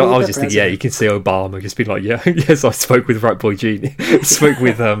 Because I was just thinking, you can see Obama just being like, yes, I spoke with Rat Boy Genius. Spoke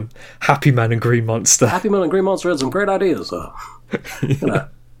with Happy Man and Green Monster. Happy Man and Green Monster had some great ideas. Gonna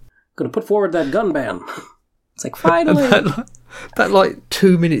put forward that gun ban. It's finally. That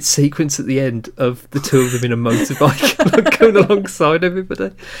 2-minute sequence at the end of the two of them in a motorbike going alongside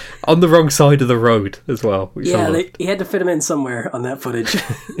everybody on the wrong side of the road as well. He had to fit him in somewhere on that footage.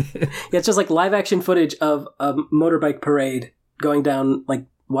 It's just live action footage of a motorbike parade going down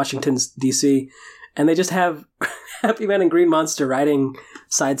Washington's DC, and they just have Happy Man and Green Monster riding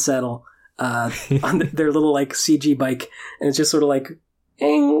side saddle on their little CG bike, and it's just sort of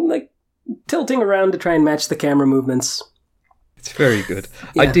tilting around to try and match the camera movements. It's very good.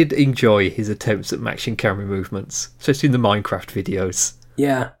 Yeah. I did enjoy his attempts at matching camera movements, especially in the Minecraft videos.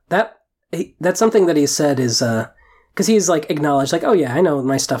 Yeah, that's something that he said is because he's acknowledged oh yeah, I know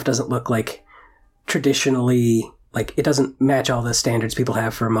my stuff doesn't look traditionally it doesn't match all the standards people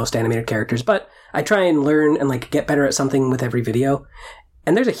have for most animated characters, but I try and learn and get better at something with every video.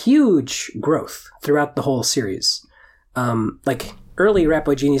 And there's a huge growth throughout the whole series. Early Rat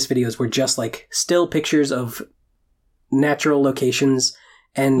Boy Genius videos were just still pictures of natural locations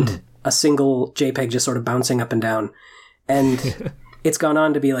and a single JPEG just sort of bouncing up and down. And it's gone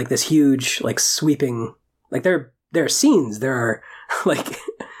on to be this huge, sweeping, there are scenes, there are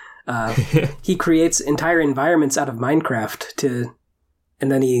he creates entire environments out of Minecraft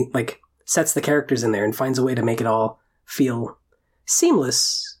and then he sets the characters in there and finds a way to make it all feel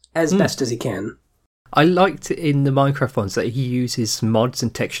seamless as best as he can. I liked in the Minecraft ones that he uses mods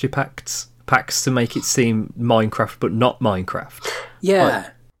and texture packs to make it seem Minecraft but not Minecraft. Yeah.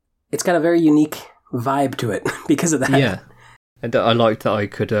 It's got a very unique vibe to it because of that. Yeah. And I liked that I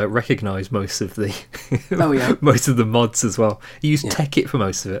could recognise most of the most of the mods as well. He used Tekkit for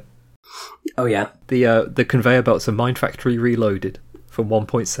most of it. Oh yeah. The conveyor belts are Mind Factory Reloaded from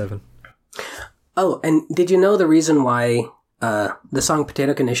 1.7. Oh, and did you know the reason why the song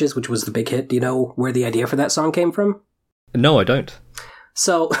Potato Knishes, which was the big hit, do you know where the idea for that song came from? No, I don't.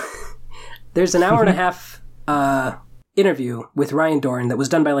 So there's an hour and a half interview with Ryan Doran that was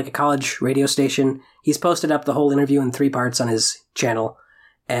done by a college radio station. He's posted up the whole interview in 3 parts on his channel,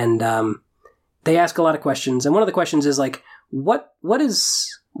 and they ask a lot of questions. And one of the questions is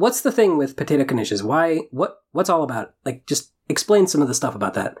what's the thing with Potato Knishes? What's all about? Just explain some of the stuff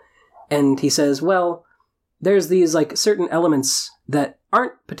about that. And he says, well, there's these certain elements that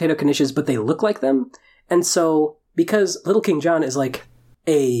aren't Potato Knishes, but they look like them. And so because Little King John is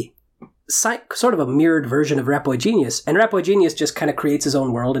a sort of a mirrored version of Rat Boy Genius, and Rat Boy Genius just kind of creates his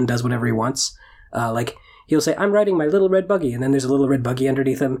own world and does whatever he wants. He'll say, I'm riding my little red buggy, and then there's a little red buggy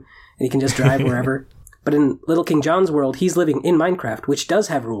underneath him, and he can just drive wherever. But in Little King John's world, he's living in Minecraft, which does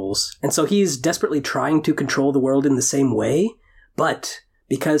have rules, and so he's desperately trying to control the world in the same way, but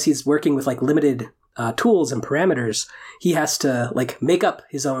because he's working with limited tools and parameters, he has to make up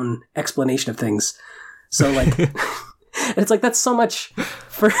his own explanation of things. So and it's that's so much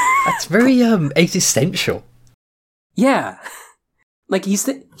for that's very existential. Yeah.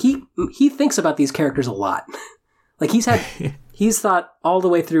 He thinks about these characters a lot. He's thought all the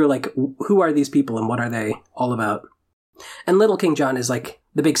way through who are these people and what are they all about. And Little King John is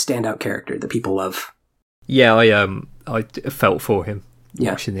the big standout character that people love. Yeah, I felt for him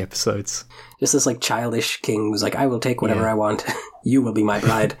watching the episodes. Just this childish king who's I will take whatever I want. You will be my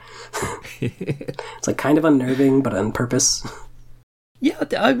bride. It's kind of unnerving, but on purpose. Yeah,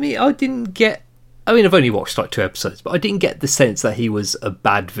 I mean, I've only watched 2 episodes, but I didn't get the sense that he was a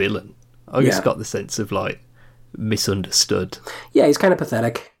bad villain. I just got the sense of misunderstood. Yeah, he's kind of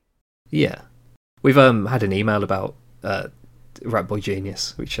pathetic. Yeah. We've had an email about Rat Boy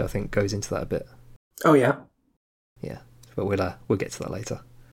Genius, which I think goes into that a bit. Oh yeah. Yeah, but we'll get to that later.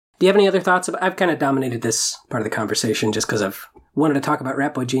 Do you have any other thoughts? I've kind of dominated this part of the conversation just because I've wanted to talk about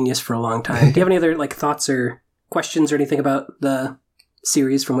Rat Boy Genius for a long time. Do you have any other like thoughts or questions or anything about the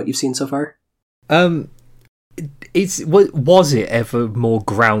series from what you've seen so far? Was it ever more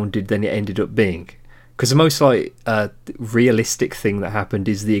grounded than it ended up being? Because the most like realistic thing that happened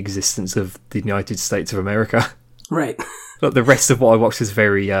is the existence of the United States of America. Right. Like the rest of what I watched was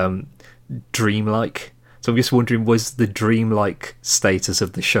very dreamlike. So I'm just wondering, was the dreamlike status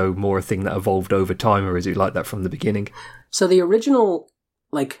of the show more a thing that evolved over time, or is it like that from the beginning? So the original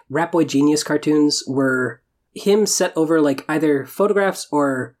like Rat Boy Genius cartoons were him set over like either photographs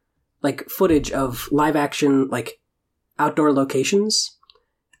or like footage of live action like outdoor locations,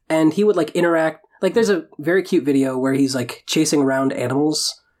 and he would like interact. Like there's a very cute video where he's like chasing around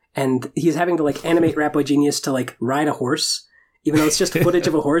animals and he's having to like animate Rat Boy Genius to like ride a horse, even though it's just footage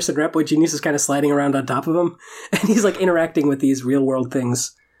of a horse and Rat Boy Genius is kind of sliding around on top of him, and he's like interacting with these real world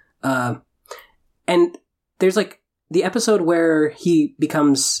things. And there's like the episode where he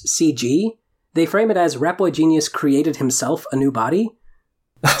becomes CG. They frame it as Rat Boy Genius created himself a new body.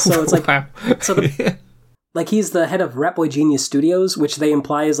 So it's like, wow. Like he's the head of Rat Boy Genius Studios, which they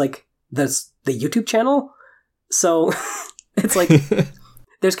imply is like the YouTube channel. So it's like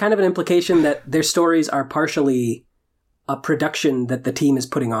there's kind of an implication that their stories are partially a production that the team is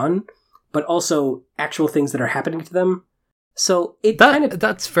putting on, but also actual things that are happening to them. So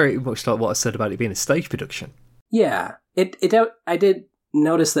that's very much like what I said about it being a stage production. Yeah, I did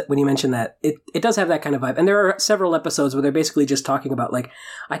notice that when you mentioned that it does have that kind of vibe, and there are several episodes where they're basically just talking about like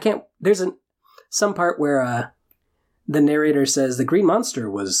there's some part where the narrator says the Green Monster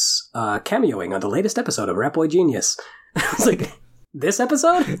was cameoing on the latest episode of Rat Boy Genius. I was like, this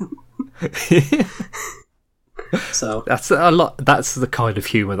episode? So that's a lot. That's the kind of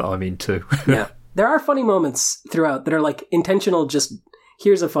humor that I'm into. Yeah, there are funny moments throughout that are like intentional. Just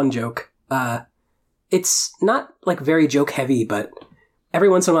here's a fun joke. It's not like very joke heavy, but every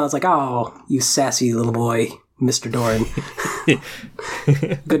once in a while it's like, oh, you sassy little boy, Mr. Doran.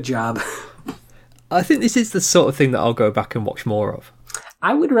 Good job. I think this is the sort of thing that I'll go back and watch more of.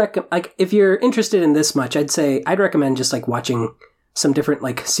 I would recommend, like, if you're interested in this much, I'd recommend just like watching some different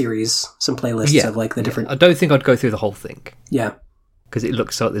like series, some playlists of like the different. I don't think I'd go through the whole thing. Yeah, because it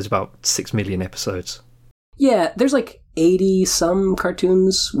looks like there's about 6 million episodes. Yeah, there's like 80 some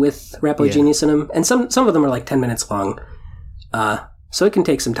cartoons with Rat Boy Genius in them, and some of them are like 10 minutes long. So it can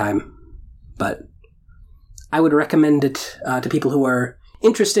take some time, but I would recommend it to people who are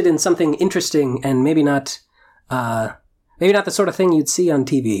interested in something interesting and maybe not the sort of thing you'd see on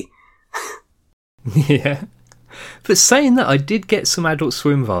TV. Yeah. But saying that, I did get some Adult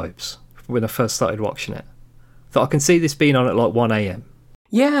Swim vibes when I first started watching it. Thought I can see this being on at like 1 a.m.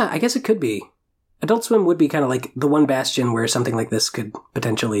 Yeah, I guess it could be. Adult Swim would be kind of like the one bastion where something like this could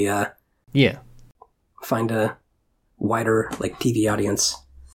potentially find a wider like TV audience.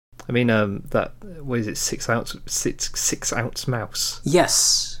 I mean, that, what is it, 6 ounce mouse?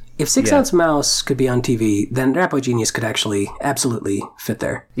 Yes. If 6 ounce mouse could be on TV, then Rat Boy Genius could actually absolutely fit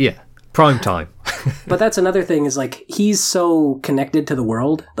there. Yeah. Prime time. But that's another thing is like, he's so connected to the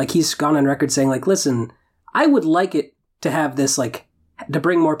world. Like he's gone on record saying like, listen, I would like it to have this like, to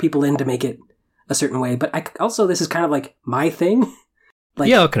bring more people in to make it a certain way. But also this is kind of like my thing. Like,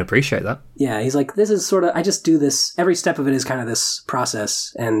 yeah, I can appreciate that. Yeah, he's like, this is sort of, I just do this, every step of it is kind of this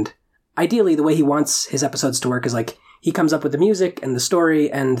process. And ideally the way he wants his episodes to work is like, he comes up with the music and the story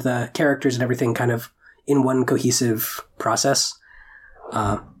and the characters and everything kind of in one cohesive process.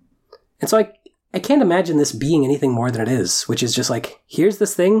 And so I can't imagine this being anything more than it is, which is just like, here's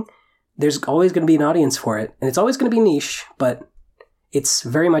this thing, there's always going to be an audience for it, and it's always going to be niche, but it's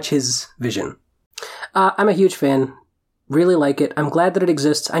very much his vision. I'm a huge fan, really like it. I'm glad that it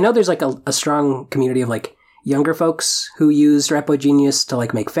exists. I know there's like a strong community of like younger folks who use Rat Boy Genius to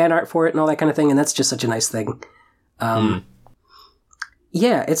like make fan art for it and all that kind of thing, and that's just such a nice thing.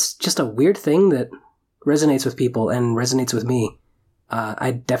 Yeah, it's just a weird thing that resonates with people and resonates with me.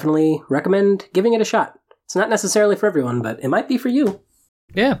 I definitely recommend giving it a shot. It's not necessarily for everyone, but it might be for you.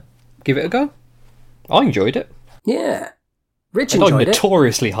 Yeah, give it a go. I enjoyed it. Yeah. Rich enjoyed it.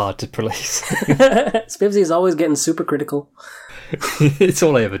 Notoriously hard to police. Spivsy is always getting super critical. It's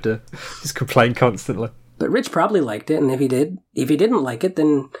all I ever do. Just complain constantly. But Rich probably liked it, and if he didn't like it,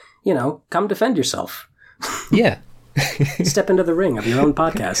 then, come defend yourself. Yeah. Step into the ring of your own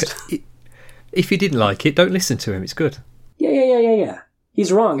podcast. If you didn't like it, don't listen to him. It's good. Yeah.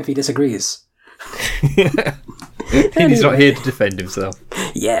 He's wrong if he disagrees. And he's not here to defend himself.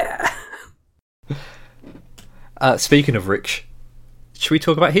 Yeah. Speaking of Rich, should we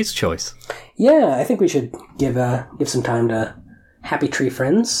talk about his choice? Yeah, I think we should give some time to Happy Tree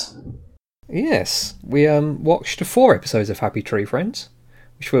Friends. Yes, we watched 4 episodes of Happy Tree Friends,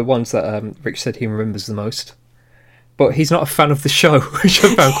 which were ones that Rich said he remembers the most. But he's not a fan of the show, which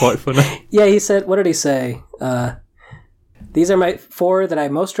I found quite funny. Yeah, he said, what did he say? These are my 4 that I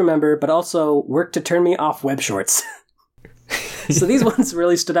most remember, but also work to turn me off web shorts. So these ones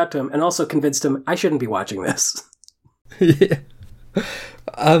really stood out to him and also convinced him I shouldn't be watching this. Yeah.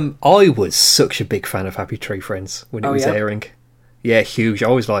 I was such a big fan of Happy Tree Friends when it was airing. Yeah, huge. I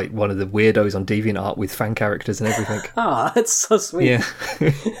was like one of the weirdos on DeviantArt with fan characters and everything. Oh, that's so sweet. Yeah.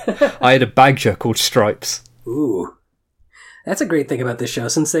 I had a badger called Stripes. Ooh. That's a great thing about this show.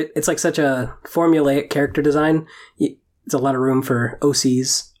 Since it's like such a formulaic character design, it's a lot of room for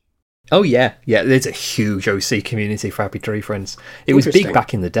OCs. Oh, yeah. Yeah, there's a huge OC community for Happy Tree Friends. It was big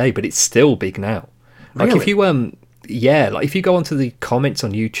back in the day, but it's still big now. Like, really? if you, if you go onto the comments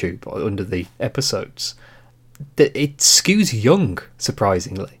on YouTube under the episodes, it skews young,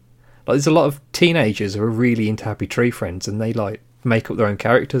 surprisingly. Like, there's a lot of teenagers who are really into Happy Tree Friends, and they, like, make up their own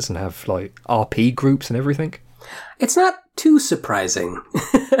characters and have, like, RP groups and everything. It's not too surprising.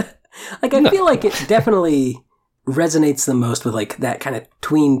 Like, I feel like it definitely resonates the most with, like, that kind of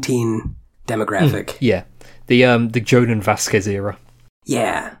tween teen demographic. Yeah. The Jonan Vasquez era.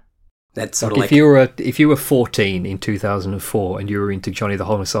 Yeah. That's sort like, of if you were 14 in 2004 and you were into Johnny the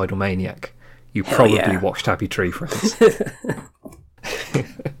Homicidal Maniac, you probably watched Happy Tree Friends.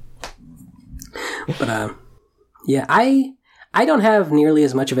 But, yeah, I don't have nearly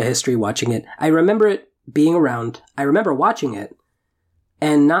as much of a history watching it. I remember it being around. I remember watching it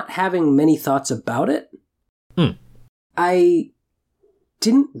and not having many thoughts about it. I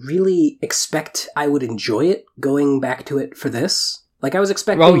didn't really expect I would enjoy it going back to it for this. Like, I was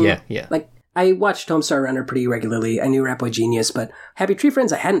expecting... Oh, yeah. Like, I watched Homestar Runner pretty regularly. I knew Rat Boy Genius, but Happy Tree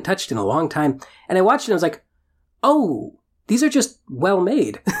Friends I hadn't touched in a long time. And I watched it and I was like, oh, these are just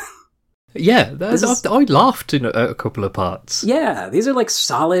well-made. Yeah, I laughed in a couple of parts. Yeah, these are like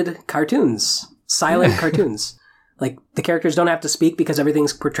solid cartoons. Silent cartoons. Like, the characters don't have to speak because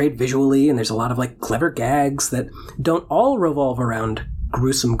everything's portrayed visually, and there's a lot of, like, clever gags that don't all revolve around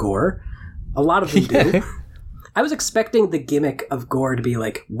gruesome gore. A lot of them do. I was expecting the gimmick of gore to be,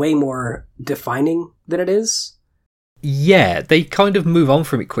 like, way more defining than it is. Yeah, they kind of move on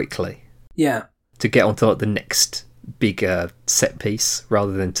from it quickly. Yeah. To get onto, like, the next big set piece,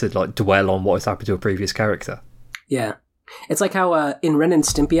 rather than to, like, dwell on what has happened to a previous character. Yeah. It's like how in Ren and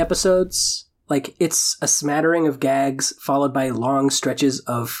Stimpy episodes... Like, it's a smattering of gags followed by long stretches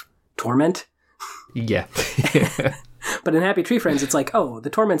of torment. Yeah. But in Happy Tree Friends, it's like, oh, the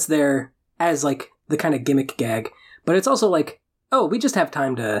torment's there as, like, the kind of gimmick gag. But it's also like, oh, we just have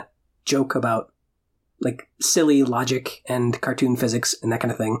time to joke about, like, silly logic and cartoon physics and that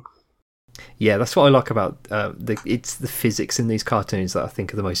kind of thing. Yeah, that's what I like about it's the physics in these cartoons that I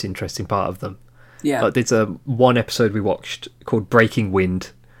think are the most interesting part of them. Yeah. Like, there's one episode we watched called Breaking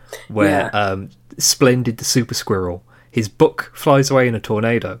Wind, where Splendid the Super Squirrel, his book flies away in a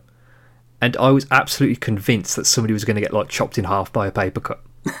tornado, and I was absolutely convinced that somebody was going to get, like, chopped in half by a paper cut.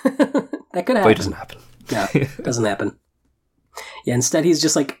 That could happen. But it doesn't happen. No, it doesn't happen. Yeah, instead he's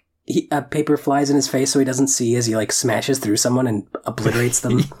just like, a paper flies in his face so he doesn't see as he, like, smashes through someone and obliterates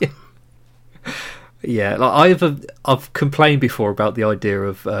them. Yeah, like I've complained before about the idea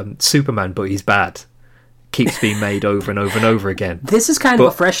of Superman, but he's bad. Keeps being made over and over and over again. This is kind of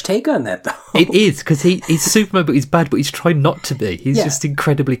a fresh take on that, though. It is, because he's Superman, but he's bad, but he's trying not to be. He's just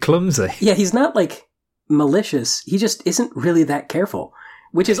incredibly clumsy. Yeah, he's not, like, malicious. He just isn't really that careful,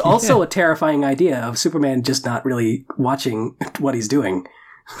 which is also a terrifying idea of Superman just not really watching what he's doing.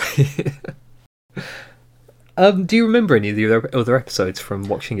 Do you remember any of the other episodes from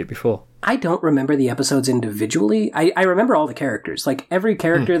watching it before? I don't remember the episodes individually. I remember all the characters. Like, every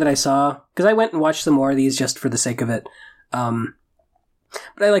character that I saw, because I went and watched some more of these just for the sake of it. But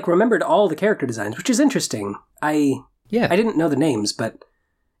I, like, remembered all the character designs, which is interesting. I didn't know the names, but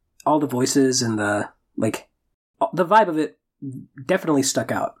all the voices and the vibe of it definitely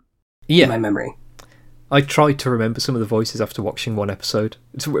stuck out in my memory. I tried to remember some of the voices after watching one episode,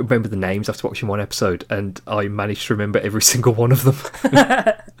 to remember the names after watching one episode, and I managed to remember every single one of them.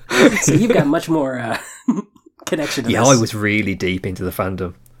 So you've got much more connection to this. Yeah, I was really deep into the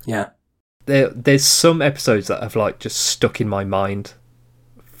fandom. Yeah. There's some episodes that have, like, just stuck in my mind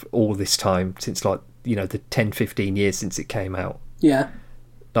for all this time, since, like, you know, the 10-15 years since it came out. Yeah.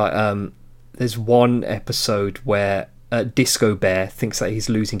 Like, there's one episode where Disco Bear thinks that he's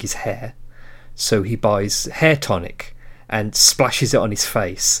losing his hair, so he buys hair tonic and splashes it on his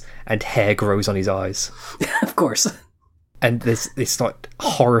face, and hair grows on his eyes. Of course. And there's this, like,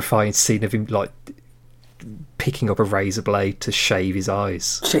 horrifying scene of him, like, picking up a razor blade to shave his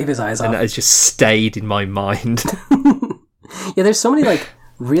eyes. Shave his eyes off. And that has just stayed in my mind. Yeah, there's so many like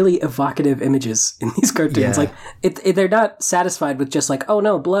really evocative images in these cartoons. Yeah. Like they're not satisfied with just like, oh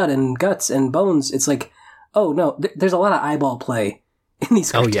no, blood and guts and bones. It's like, oh no, there's a lot of eyeball play in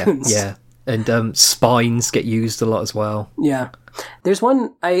these cartoons. Oh yeah. And spines get used a lot as well. Yeah. There's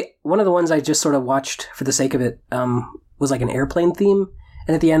one of the ones I just sort of watched for the sake of it was like an airplane theme.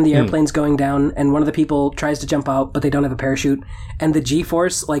 And at the end, the airplane's going down, and one of the people tries to jump out, but they don't have a parachute. And the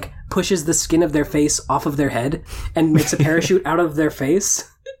G-force, like, pushes the skin of their face off of their head and makes a parachute out of their face.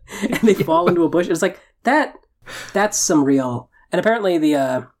 And they fall into a bush. It's like, that's some real... And apparently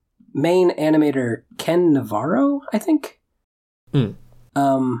the main animator, Ken Navarro, I think? Let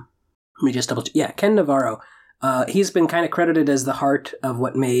me just double check. Yeah, Ken Navarro. He's been kind of credited as the heart of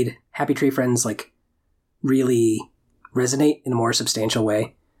what made Happy Tree Friends, like, really... resonate in a more substantial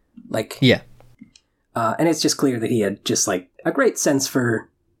way. Like, yeah. And it's just clear that he had just like a great sense for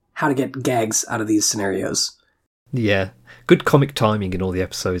how to get gags out of these scenarios. Yeah. Good comic timing in all the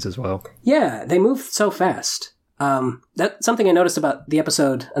episodes as well. Yeah, they move so fast. That's something I noticed about the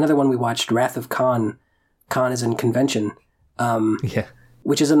episode, another one we watched, Wrath of Khan. Khan is in Convention. Yeah.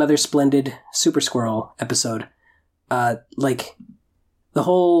 Which is another splendid Super Squirrel episode. Like, the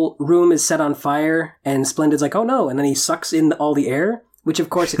whole room is set on fire, and Splendid's like, oh no, and then he sucks in all the air, which of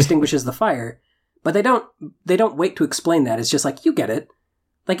course extinguishes the fire. But they don't wait to explain that. It's just like, you get it.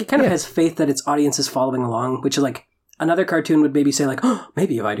 Like, it kind of has faith that its audience is following along, which is like, another cartoon would maybe say like, oh,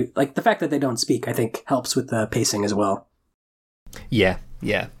 maybe if I do. Like, the fact that they don't speak, I think, helps with the pacing as well. Yeah.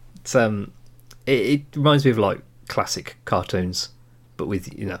 It's, it reminds me of, like, classic cartoons, but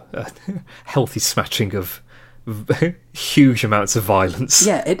with, you know, a healthy smattering of huge amounts of violence.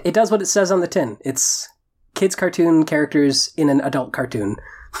 Yeah, it does what it says on the tin. It's kids' cartoon characters in an adult cartoon.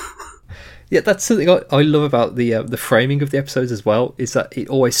 Yeah, that's something I love about the framing of the episodes as well, is that it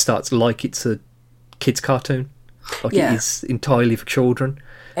always starts like it's a kids' cartoon. Like it is entirely for children.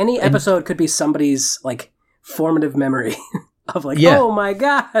 Any episode could be somebody's, like, formative memory of like, oh my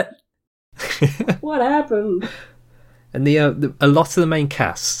god, what happened? And a lot of the main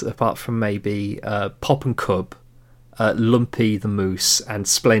cast, apart from maybe Pop and Cub, Lumpy the Moose, and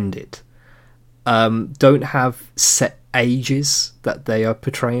Splendid, don't have set ages that they are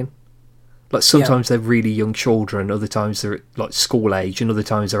portraying. Like, sometimes they're really young children, other times they're like school age, and other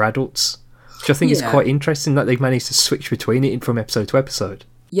times they're adults. Which I think is quite interesting that they've managed to switch between it from episode to episode.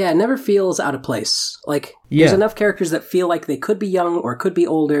 Yeah, it never feels out of place. Like, there's enough characters that feel like they could be young, or could be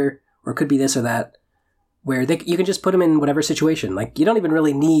older, or could be this or that, where you can just put them in whatever situation. Like, you don't even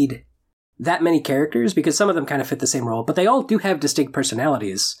really need that many characters, because some of them kind of fit the same role, but they all do have distinct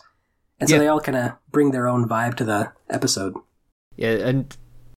personalities. And so they all kind of bring their own vibe to the episode. Yeah, and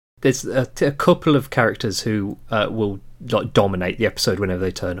there's a couple of characters who will like dominate the episode whenever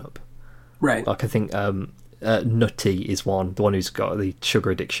they turn up. Right. Like, I think Nutty is one, the one who's got the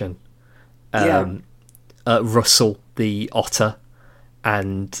sugar addiction. Russell, the otter,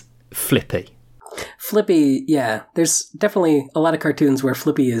 and Flippy. Flippy, yeah. There's definitely a lot of cartoons where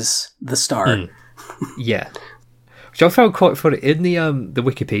Flippy is the star. Yeah. Which I found quite funny. In the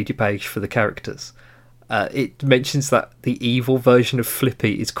Wikipedia page for the characters, it mentions that the evil version of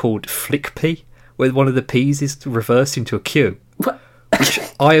Flippy is called Flickpy, where one of the P's is reversed into a Q. What? Which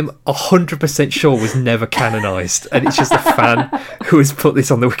I am 100% sure was never canonised, and it's just a fan who has put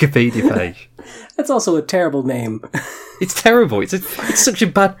this on the Wikipedia page. That's also a terrible name. It's terrible. It's such a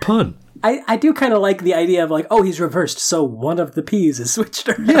bad pun. I do kind of like the idea of like, oh, he's reversed, so one of the P's is switched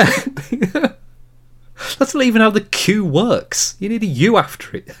around. Yeah. That's not even how the Q works. You need a U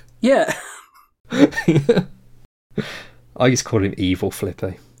after it. Yeah. I just call him Evil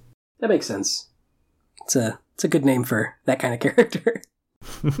Flippy. That makes sense. It's a good name for that kind of character.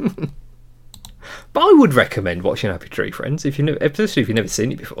 But I would recommend watching Happy Tree Friends, especially if you've never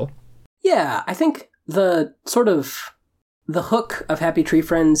seen it before. Yeah, I think the hook of Happy Tree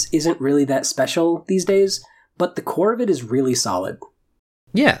Friends isn't really that special these days, but the core of it is really solid.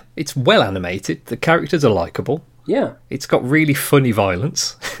 Yeah, it's well animated. The characters are likable. Yeah. It's got really funny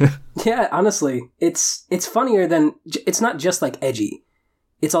violence. Yeah, honestly, it's funnier than... It's not just, like, edgy.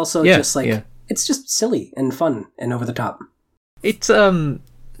 It's also just, like... Yeah. It's just silly and fun and over the top. It's,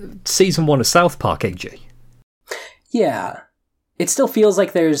 season 1 of South Park edgy. Yeah. It still feels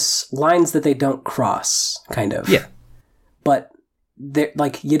like there's lines that they don't cross, kind of. Yeah. But,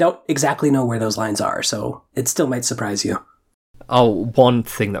 like, you don't exactly know where those lines are, so it still might surprise you. Oh, one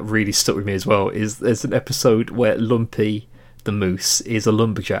thing that really stuck with me as well is there's an episode where Lumpy the Moose is a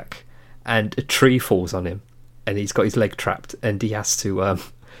lumberjack and a tree falls on him and he's got his leg trapped and he has to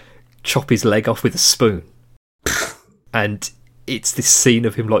chop his leg off with a spoon. and it's this scene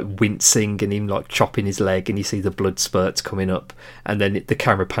of him like wincing and him like chopping his leg, and you see the blood spurts coming up, and then the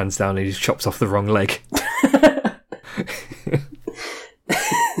camera pans down and he just chops off the wrong leg.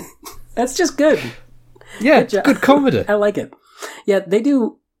 That's just good. Yeah, good comedy. I like it. Yeah, they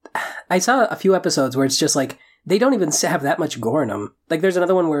do. I saw a few episodes where it's just like they don't even have that much gore in them. Like there's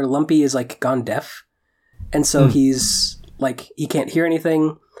another one where Lumpy is like gone deaf, and so he's like he can't hear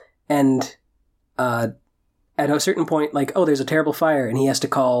anything, and at a certain point, like, oh, there's a terrible fire, and he has to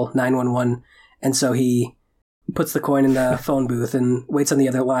call 911, and so he puts the coin in the phone booth and waits on the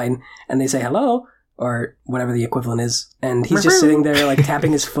other line, and they say hello, or whatever the equivalent is, and he's just sitting there, like,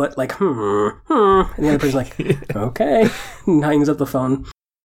 tapping his foot, like, and the other person's like, okay, and hangs up the phone.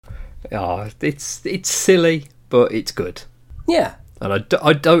 Oh, it's silly, but it's good. Yeah. And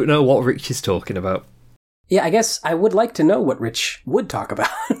I don't know what Rich is talking about. Yeah, I guess I would like to know what Rich would talk about.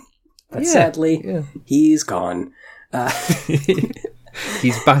 But sadly, he's gone.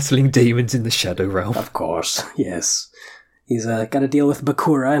 He's battling demons in the Shadow Realm. Of course, yes. He's got to deal with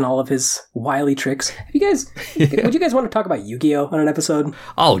Bakura and all of his wily tricks. Would you guys want to talk about Yu-Gi-Oh! On an episode?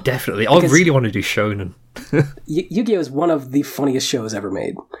 Oh, definitely. I really want to do Shonen. Yu-Gi-Oh! Is one of the funniest shows ever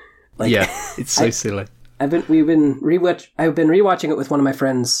made. Like, yeah, it's so silly. I've been rewatching it with one of my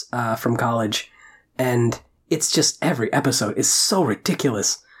friends from college, and it's just every episode is so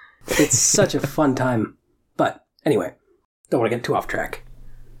ridiculous. It's such a fun time. But anyway, don't want to get too off track.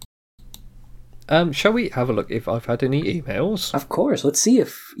 Shall we have a look if I've had any emails? Of course. Let's see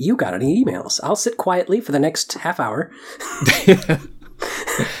if you got any emails. I'll sit quietly for the next half hour.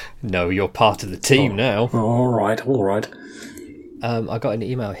 No, you're part of the team now. All right. I got an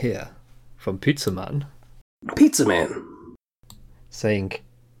email here from Pizza Man. Pizza Man. Saying,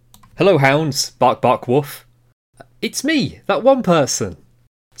 hello hounds, bark bark woof. It's me, that one person.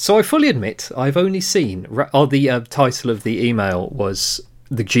 So I fully admit I've only seen... the title of the email was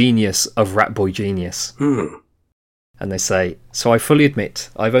The Genius of Ratboy Genius. And they say, so I fully admit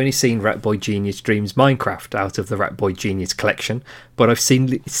I've only seen Ratboy Genius Dreams Minecraft out of the Ratboy Genius collection, but I've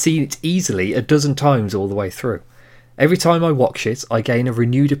seen it easily a dozen times all the way through. Every time I watch it, I gain a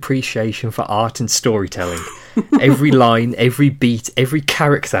renewed appreciation for art and storytelling. Every line, every beat, every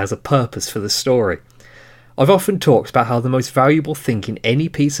character has a purpose for the story. I've often talked about how the most valuable thing in any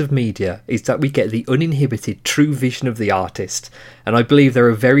piece of media is that we get the uninhibited true vision of the artist, and I believe there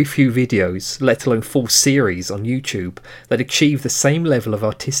are very few videos, let alone full series on YouTube, that achieve the same level of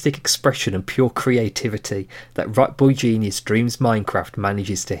artistic expression and pure creativity that Ratboy Genius Dreams Minecraft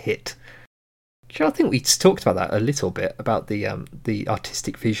manages to hit. I think we talked about that a little bit, about the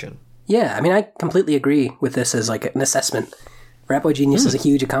artistic vision. Yeah, I mean, I completely agree with this as like an assessment. Ratboy Genius is a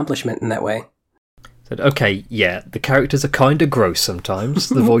huge accomplishment in that way. Okay, yeah, the characters are kind of gross sometimes.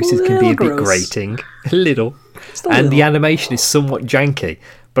 The voices can be a bit grating. A little. And the animation is somewhat janky.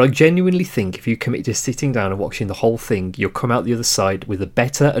 But I genuinely think if you commit to sitting down and watching the whole thing, you'll come out the other side with a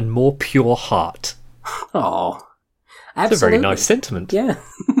better and more pure heart. Oh, absolutely. That's a very nice sentiment. Yeah.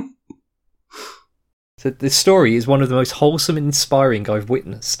 So the story is one of the most wholesome and inspiring I've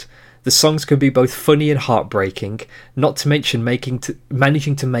witnessed. The songs can be both funny and heartbreaking, not to mention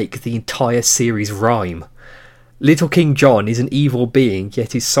managing to make the entire series rhyme. Little King John is an evil being,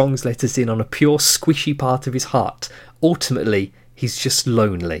 yet his songs let us in on a pure squishy part of his heart. Ultimately, he's just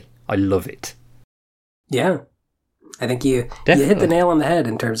lonely. I love it. Yeah. I think you hit the nail on the head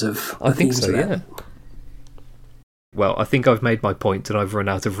in terms of the themes of that. Yeah. Well, I think I've made my point and I've run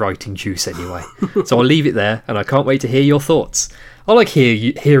out of writing juice anyway. So I'll leave it there, and I can't wait to hear your thoughts. I like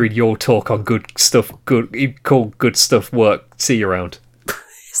hearing your talk on good stuff work. See you around.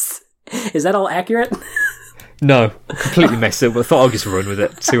 Is that all accurate? No, completely messed up, but I thought I'll just run with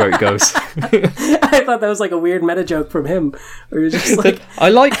it, see where it goes. I thought that was like a weird meta joke from him. Where just like... I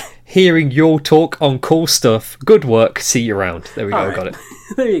like hearing your talk on cool stuff. Good work, see you around. There we go, right. Got it.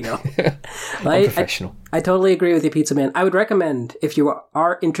 There you go. I'm professional. I totally agree with you, Pizza Man. I would recommend, if you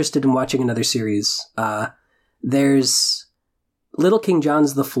are interested in watching another series, there's Little King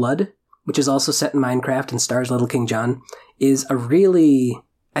John's The Flood, which is also set in Minecraft and stars Little King John, is a really,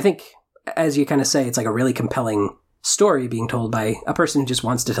 I think, as you kind of say, it's like a really compelling story being told by a person who just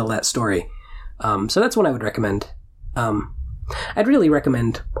wants to tell that story. So that's one I would recommend. I'd really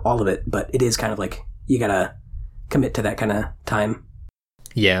recommend all of it, but it is kind of like, you gotta commit to that kind of time.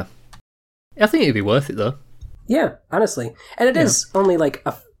 Yeah. I think it'd be worth it, though. Yeah, honestly. And it is only like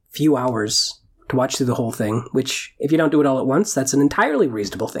a few hours to watch through the whole thing, which, if you don't do it all at once, that's an entirely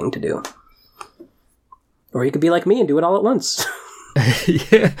reasonable thing to do. Or you could be like me and do it all at once.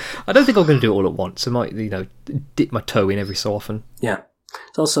 Yeah. I don't think I'm going to do it all at once. I might, dip my toe in every so often. Yeah.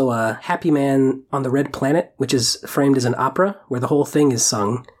 It's also Happy Man on the Red Planet, which is framed as an opera where the whole thing is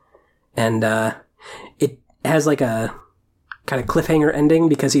sung. And it has like a kind of cliffhanger ending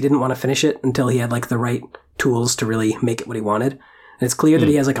because he didn't want to finish it until he had like the right tools to really make it what he wanted. And it's clear that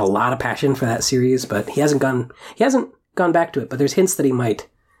he has like a lot of passion for that series, but he hasn't gone back to it, but there's hints that he might,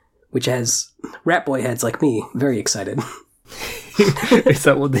 which has Rat Boy heads like me very excited. Is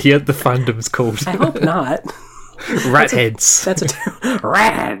that what the fandom's called? I hope not. Rat heads. That's a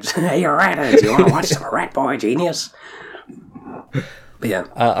rat heads. Hey, you're rat heads. You want to watch some Rat Boy Genius? But yeah.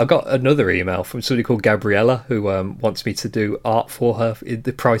 I got another email from somebody called Gabriella who wants me to do art for her in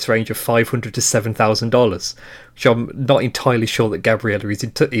the price range of $500 to $7,000, which I'm not entirely sure that Gabriella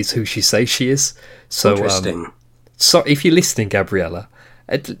is who she says she is. So, interesting. So if you're listening, Gabriella,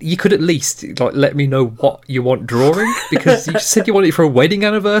 you could at least like let me know what you want drawing, because you said you want it for a wedding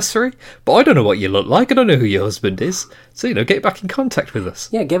anniversary, but I don't know what you look like. I don't know who your husband is. So, get back in contact with us.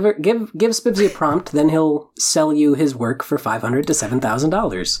 Yeah, give Spibsy a prompt, then he'll sell you his work for $500 to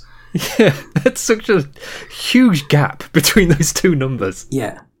 $7,000. Yeah, that's such a huge gap between those two numbers.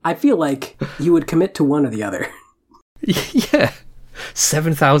 Yeah, I feel like you would commit to one or the other. Yeah.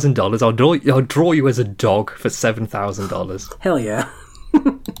 $7,000. I'll draw you as a dog for $7,000. Hell yeah.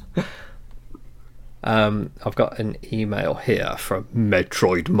 I've got an email here from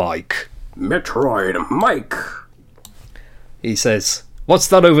Metroid Mike. Metroid Mike. He says, "What's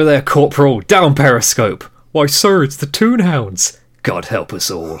that over there, Corporal? Down Periscope. Why, sir, it's the Toonhounds. God help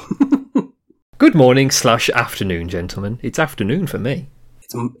us all." Good morning / afternoon, gentlemen. It's afternoon for me.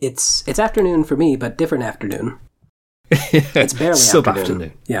 It's afternoon for me, but different afternoon. It's barely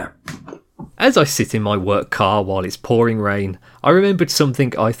sub-afternoon. Yeah. As I sit in my work car while it's pouring rain, I remembered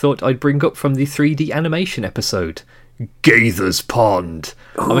something I thought I'd bring up from the 3D animation episode. Gaither's Pond.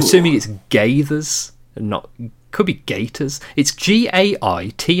 Ooh. I'm assuming it's Gaithers, could be Gators. It's Gaithers.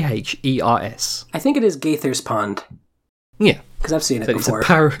 I think it is Gaither's Pond. Yeah. Because I've seen it before.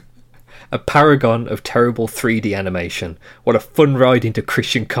 It's a paragon of terrible 3D animation. What a fun ride into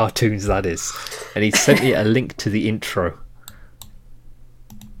Christian cartoons that is. And he sent me a link to the intro.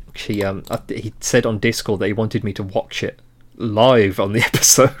 He said on Discord that he wanted me to watch it live on the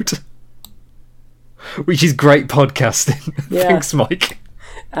episode, which is great podcasting. Yeah. Thanks, Mike.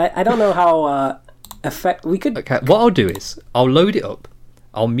 I don't know how we could. Okay, what I'll do is I'll load it up,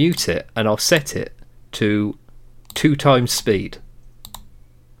 I'll mute it, and I'll set it to 2 times speed.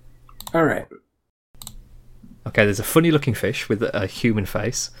 All right. Okay, there's a funny-looking fish with a human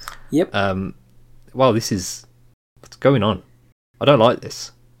face. Yep. Wow, this is what's going on. I don't like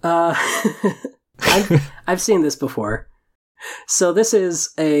this. I've seen this before. So this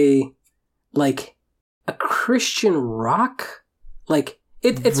is a Christian rock,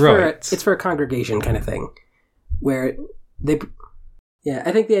 it's right. for a congregation kind of thing, where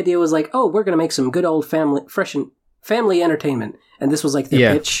I think the idea was we're gonna make some good old family entertainment, and this was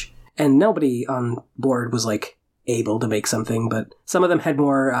their pitch, and nobody on board was able to make something, but some of them had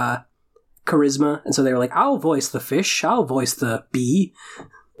more charisma, and so they were I'll voice the fish, I'll voice the bee.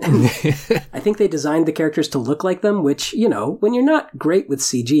 I think they designed the characters to look like them, which, when you're not great with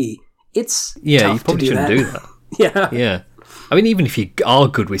CG, it's tough you probably to do shouldn't that. do that. Yeah. I mean, even if you are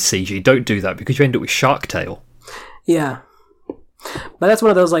good with CG, don't do that, because you end up with Shark Tale. Yeah. But that's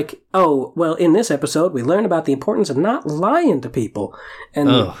one of those in this episode, we learn about the importance of not lying to people. And,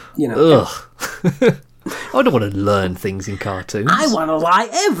 Ugh. I don't want to learn things in cartoons. I want to lie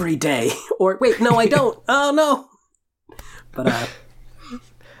every day. Or, wait, no, I don't. Oh, no. But,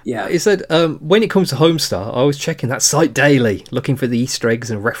 yeah. It said, when it comes to Homestar, I was checking that site daily, looking for the Easter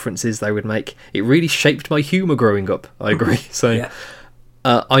eggs and references they would make. It really shaped my humour growing up. I agree. So, yeah.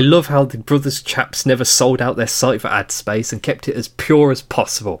 I love how the Brothers chaps never sold out their site for ad space and kept it as pure as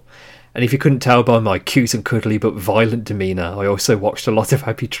possible. And if you couldn't tell by my cute and cuddly but violent demeanour, I also watched a lot of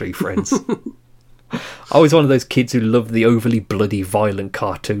Happy Tree Friends. I was one of those kids who loved the overly bloody, violent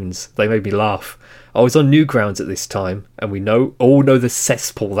cartoons. They made me laugh. I was on Newgrounds at this time, and we all know the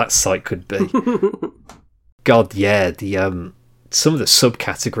cesspool that site could be. God, yeah, some of the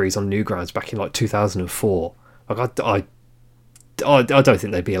subcategories on Newgrounds back in 2004. I don't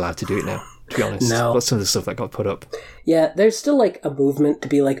think they'd be allowed to do it now, to be honest. No. That's some of the stuff that got put up. Yeah, there's still a movement to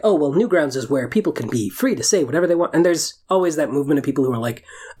be Newgrounds is where people can be free to say whatever they want. And there's always that movement of people who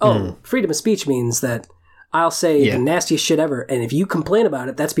are freedom of speech means that I'll say the nastiest shit ever, and if you complain about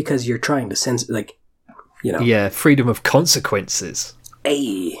it, that's because you're trying to censor, Yeah, freedom of consequences.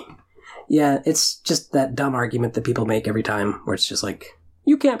 Hey. Yeah, it's just that dumb argument that people make every time, where it's just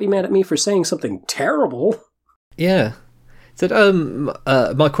you can't be mad at me for saying something terrible. Yeah. Said,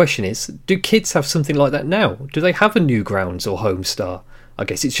 my question is, do kids have something like that now? Do they have a Newgrounds or Homestar? I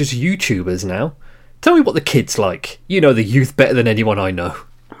guess it's just YouTubers now. Tell me what the kids like. You know the youth better than anyone I know.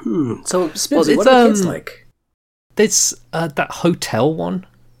 So, Spinzy, what are kids like? There's that hotel one.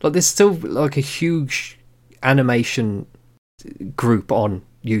 Like, there's still like a huge animation group on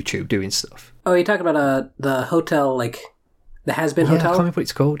YouTube doing stuff. Oh, you're talking about the hotel, like the Has Been Hotel? I can't remember what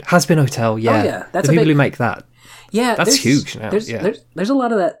it's called. Has Been Hotel, yeah. Oh, yeah. That's the people who make that. Yeah, that's huge now. There's a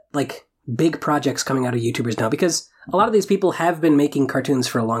lot of that, like, big projects coming out of YouTubers now, because a lot of these people have been making cartoons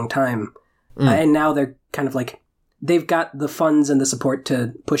for a long time, and now they're kind of like, they've got the funds and the support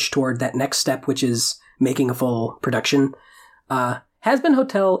to push toward that next step, which is making a full production. Has Been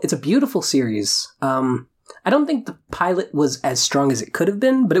Hotel, it's a beautiful series. I don't think the pilot was as strong as it could have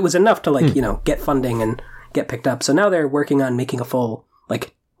been, but it was enough to, like, get funding and get picked up. So now they're working on making a full,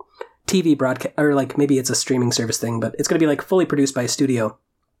 like, TV broadcast, or like maybe it's a streaming service thing, but it's going to be like fully produced by a studio.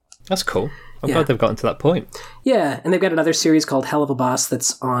 That's cool. I'm glad they've gotten to that point. Yeah, and they've got another series called Hell of a Boss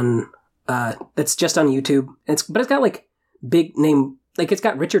that's on, that's just on YouTube. But it's got like big name, like it's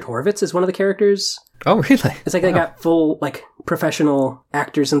got Richard Horvitz as one of the characters. Oh, really? It's like they got full like professional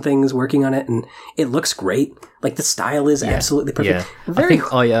actors and things working on it, and it looks great. Like the style is absolutely perfect.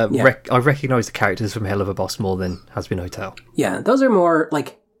 Yeah. I recognise the characters from Hell of a Boss more than Has Been Hotel. Yeah, those are more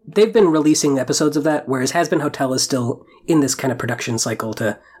like, they've been releasing episodes of that, whereas Has Been Hotel is still in this kind of production cycle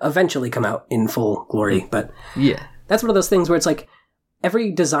to eventually come out in full glory. But yeah, that's one of those things where it's like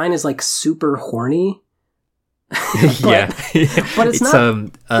every design is like super horny. But it's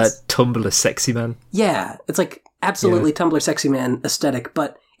not. Tumblr sexy man. Yeah, it's like absolutely Tumblr sexy man aesthetic,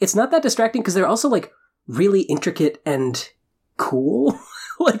 but it's not that distracting because they're also like really intricate and cool.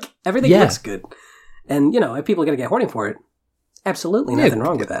 Like everything looks good, and if people are gonna get horny for it. Absolutely nothing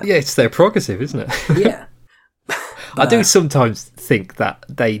wrong with that. Yeah, it's their prerogative, isn't it? Yeah. I do sometimes think that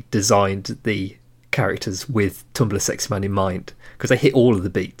they designed the characters with Tumblr Sexy Man in mind, because they hit all of the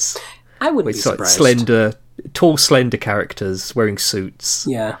beats. I wouldn't be surprised. Tall, slender characters wearing suits.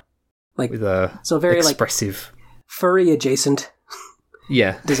 Yeah. Like, with very expressive, furry adjacent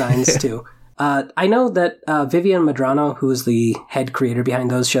designs too. I know that Vivian Madrano, who is the head creator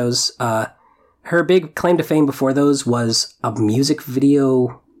behind those shows, her big claim to fame before those was a music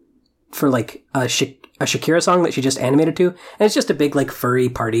video for like a Shakira song that she just animated to. And it's just a big like furry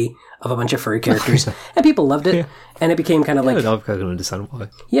party of a bunch of furry characters. And people loved it. Yeah. And it became kind of like... I can understand why.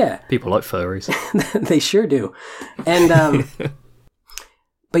 Yeah. People like furries. They sure do. And,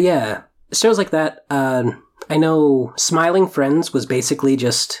 but yeah, shows like that. I know Smiling Friends was basically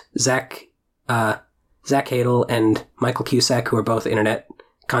just Zach Hadel and Michael Cusack, who are both internet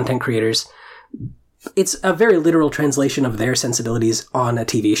content creators. It's a very literal translation of their sensibilities on a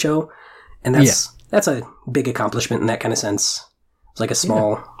TV show, and that's a big accomplishment in that kind of sense. It's like a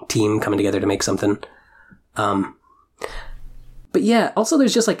small team coming together to make something. But yeah, also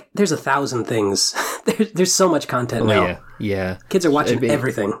there's 1,000 things. there's so much content now. Yeah. Kids are watching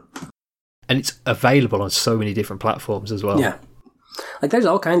everything. And it's available on so many different platforms as well. Yeah. Like there's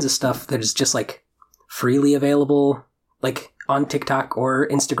all kinds of stuff that is just like freely available, like on TikTok or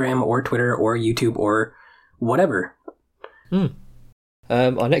Instagram or Twitter or YouTube or whatever.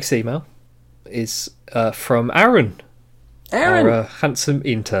 Our next email is from Aaron. Our handsome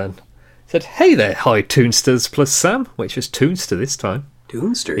intern. Said, hey there, hi Toonsters plus Sam, which is Toonster this time.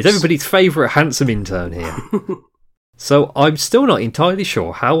 Toonsters. It's everybody's favourite handsome intern here. So I'm still not entirely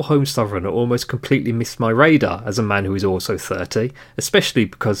sure how Homestar Runner almost completely missed my radar as a man who is also 30, especially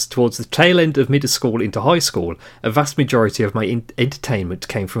because towards the tail end of middle school into high school, a vast majority of my entertainment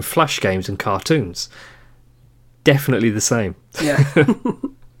came from Flash games and cartoons. Definitely the same. Yeah.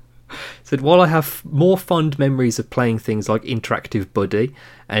 Said, while I have more fond memories of playing things like Interactive Buddy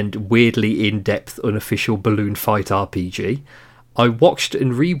and weirdly in-depth unofficial Balloon Fight RPG, I watched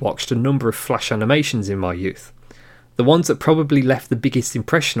and rewatched a number of Flash animations in my youth. The ones that probably left the biggest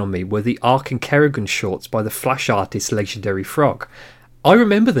impression on me were the Ark and Kerrigan shorts by the Flash artist Legendary Frog. I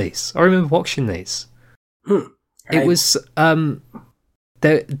remember these. I remember watching these. It was...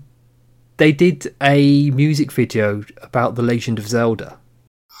 They did a music video about The Legend of Zelda.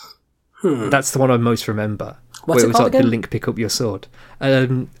 That's the one I most remember. What's where it was like again? the Link Pick Up Your Sword.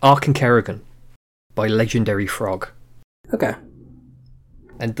 Ark and Kerrigan by Legendary Frog. Okay.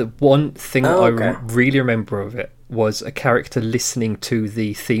 And the one thing I really remember of it was a character listening to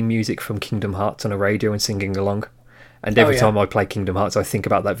the theme music from Kingdom Hearts on a radio and singing along. And every time I play Kingdom Hearts, I think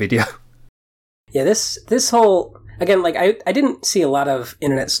about that video. Yeah, this whole... Again, like, I didn't see a lot of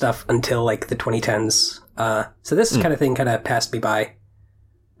internet stuff until, like, the 2010s. So this kind of thing kind of passed me by.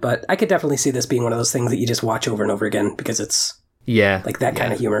 But I could definitely see this being one of those things that you just watch over and over again because it's like that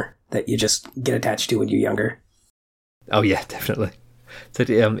kind of humor that you just get attached to when you're younger. Oh yeah, definitely. So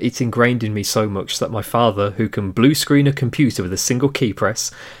it's ingrained in me so much that my father, who can blue screen a computer with a single key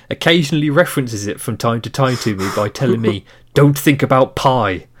press, occasionally references it from time to time to me by telling me, "Don't think about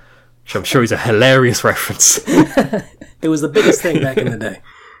pi," which I'm sure is a hilarious reference. It was the biggest thing back in the day.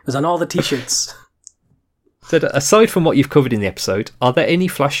 It was on all the t-shirts. So aside from what you've covered in the episode, are there any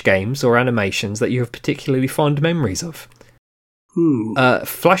Flash games or animations that you have particularly fond memories of?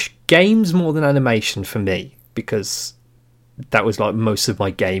 Flash games more than animation for me, because that was like most of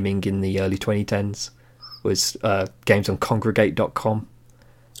my gaming in the early 2010s was games on Congregate.com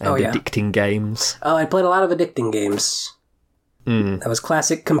and addicting games. Oh, I played a lot of addicting games. That was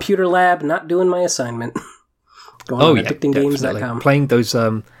classic computer lab, not doing my assignment. Going on addictinggames.com. Playing those...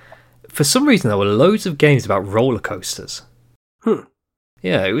 for some reason, there were loads of games about roller coasters.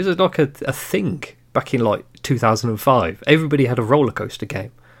 Yeah, it was like a thing back in like 2005. Everybody had a roller coaster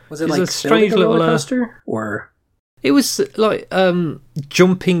game. Was it like a strange little roller coaster? Or... It was like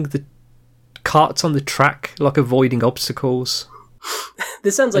jumping the carts on the track, like avoiding obstacles.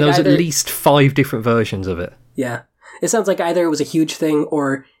 This sounds like there was at least 5 different versions of it. Yeah. It sounds like either it was a huge thing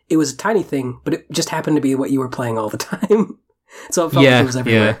or it was a tiny thing, but it just happened to be what you were playing all the time. So it felt like it was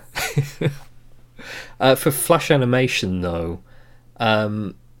everywhere. Yeah. For Flash animation, though,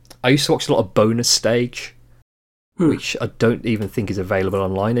 I used to watch a lot of Bonus Stage, which I don't even think is available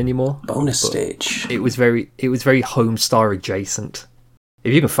online anymore. Bonus Stage. It was very Homestar adjacent.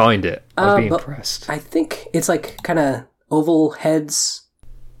 If you can find it, I'd be impressed. I think it's like kind of oval heads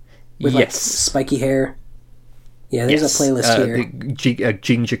with like spiky hair. Yeah, there's a playlist here. A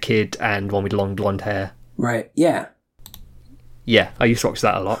ginger kid and one with long blonde hair. Right. Yeah. Yeah, I used to watch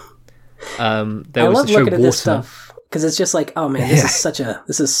that a lot. There I was love the show looking at Waterman. this stuff because it's just like, oh man, this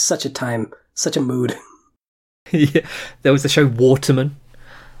is such a time, such a mood. Yeah, there was the show Waterman,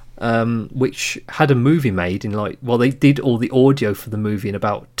 which had a movie made in they did all the audio for the movie in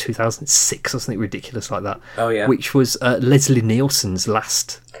about 2006 or something ridiculous like that. Oh yeah, which was Leslie Nielsen's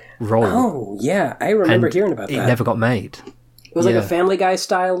last role. Oh yeah, I remember hearing about that. It never got made. It was like a Family Guy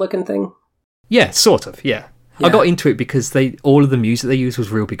style looking thing. Yeah, sort of. Yeah. I got into it because all of the music they used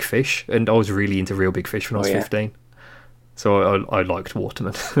was Real Big Fish, and I was really into Real Big Fish when I was 15. So I liked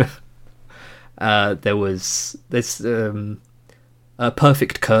Waterman. There's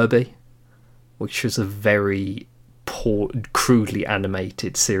Perfect Kirby, which was a very crudely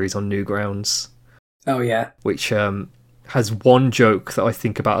animated series on Newgrounds. Oh yeah. Which has one joke that I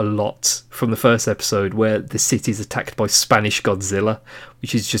think about a lot from the first episode, where the city is attacked by Spanish Godzilla,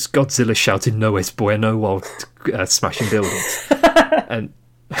 which is just Godzilla shouting "No es bueno" while smashing buildings. And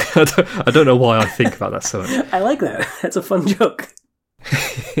I don't know why I think about that so much. I like that. That's a fun joke.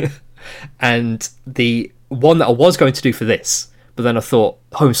 And the one that I was going to do for this, but then I thought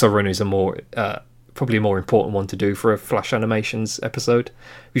Homestar Runner is probably a more important one to do for a Flash Animations episode,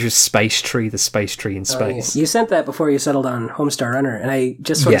 which was Space Tree, the Space Tree in space. You sent that before you settled on Homestar Runner, and I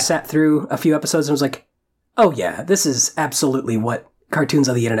just sort of sat through a few episodes and was like, oh yeah, this is absolutely what cartoons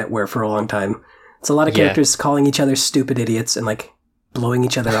on the internet were for a long time. It's a lot of characters calling each other stupid idiots and like blowing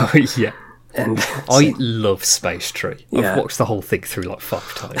each other up. Yeah. And I love Space Tree. I've watched the whole thing through like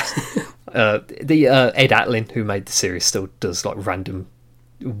 5 times. Ed Atlin, who made the series, still does like random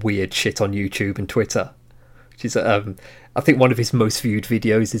weird shit on YouTube and Twitter, which is I think one of his most viewed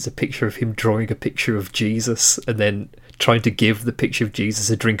videos is a picture of him drawing a picture of Jesus and then trying to give the picture of Jesus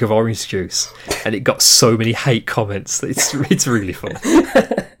a drink of orange juice, and it got so many hate comments that it's really fun.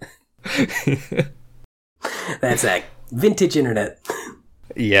 That's like vintage internet.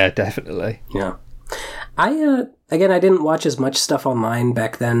 Yeah, definitely. Yeah. I didn't watch as much stuff online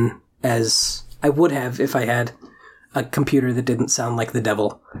back then as I would have if I had a computer that didn't sound like the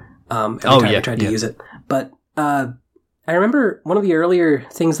devil every time I tried to use it. But I remember one of the earlier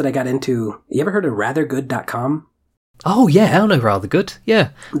things that I got into. You ever heard of rathergood.com? Oh yeah, I know Rather Good. Yeah,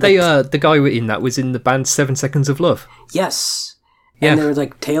 the guy in that was in the band 7 Seconds of Love. Yes. And there was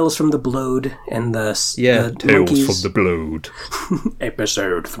like Tales from the Blood and the Tales monkeys. from the Blood.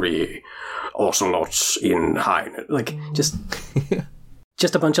 Episode 3, Ocelots in High. Like just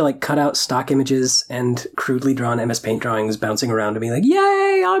a bunch of like cutout stock images and crudely drawn MS Paint drawings bouncing around to me like,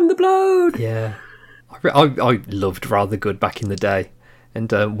 yay, I'm the Blood. Yeah. I loved Rather Good back in the day.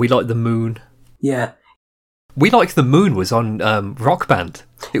 And We Like the Moon. Yeah. We Like the Moon was on Rock Band.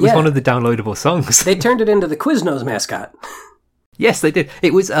 It was one of the downloadable songs. They turned it into the Quiznos mascot. Yes, they did.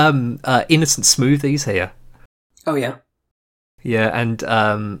 It was Innocent Smoothies here. Oh, yeah. Yeah, and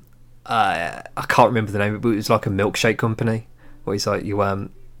I can't remember the name, but it was like a milkshake company where it's like you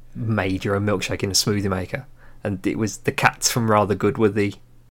made your own milkshake in a smoothie maker, and it was the cats from Rather Good were the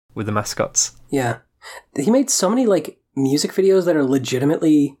mascots. Yeah. He made so many, like, music videos that are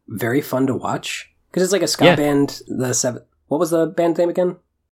legitimately very fun to watch. Because it's like a ska band, what was the band name again?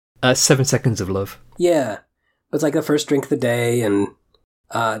 7 Seconds of Love. Yeah. It's like the first drink of the day, and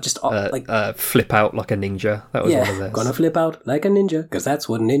flip out like a ninja. That was one of those. Gonna flip out like a ninja, because that's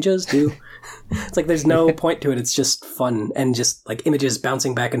what ninjas do. It's like there's no point to it. It's just fun and just like images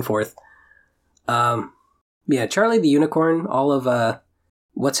bouncing back and forth. Yeah, Charlie the Unicorn, all of,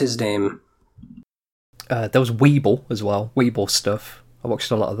 what's his name? There was Weeble as well. Weeble stuff. I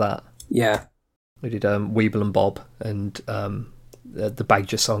watched a lot of that. Yeah. We did Weeble and Bob, and the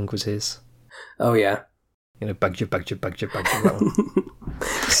Bagger song was his. Oh, yeah. You know, Bagger, that one.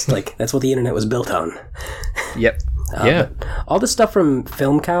 Like, that's what the internet was built on. Yep. Yeah. All the stuff from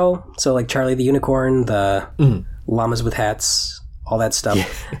Film Cow, so like Charlie the Unicorn, the llamas with hats, all that stuff. Yeah.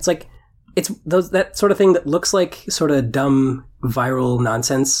 It's like, it's that sort of thing that looks like sort of dumb viral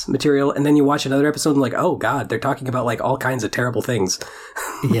nonsense material, and then you watch another episode and like, oh god, they're talking about like all kinds of terrible things.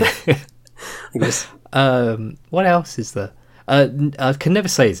 Yeah. Like this. What else is there? I can never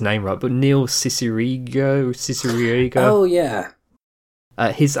say his name right, but Neil Cicierega. Oh yeah.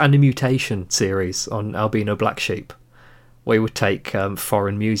 His Animutation series on Albino Black Sheep, where he would take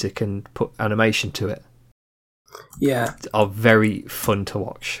foreign music and put animation to it. Yeah. Are very fun to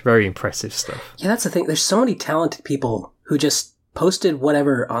watch. Very impressive stuff. Yeah, that's the thing. There's so many talented people who just posted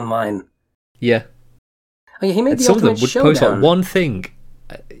whatever online. Yeah. Oh yeah, he made and the some of Ultimate them would Showdown. post like one thing.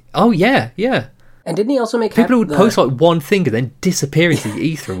 Oh yeah, yeah. And didn't he also make people who would post like one thing and then disappear into the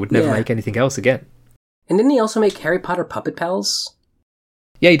ether and would never make anything else again? And didn't he also make Harry Potter Puppet Pals?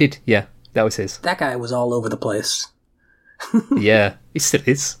 Yeah, he did. Yeah, that was his. That guy was all over the place. Yeah, he still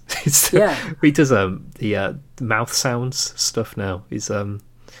is. Yeah, he does the mouth sounds stuff now. He's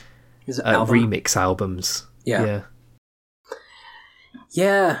remix albums.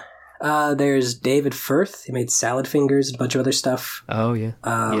 Yeah. There's David Firth. He made Salad Fingers and a bunch of other stuff. Oh yeah,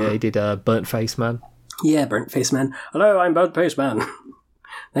 he did Burnt Face Man. Yeah, Burnt Face Man. Hello, I'm Burnt Face Man.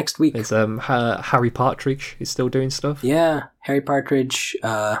 Next week. There's Harry Partridge is still doing stuff. Yeah, Harry Partridge.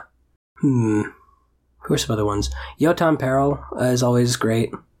 Who are some other ones? Yotam Peril is always great.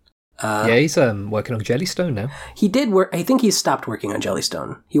 Yeah, he's working on Jellystone now. He did work. I think he's stopped working on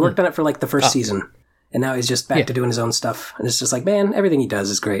Jellystone. He worked on it for like the first season, and now he's just back to doing his own stuff. And it's just like, man, everything he does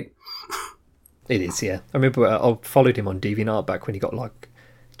is great. It is, yeah. I remember I followed him on DeviantArt back when he got like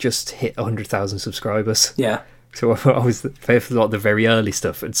just hit 100,000 subscribers. Yeah. So I was there for like the very early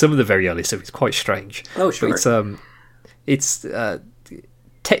stuff, and some of the very early stuff is quite strange. Oh, sure. But it's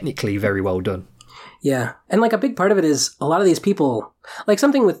technically very well done. Yeah, and like a big part of it is a lot of these people, like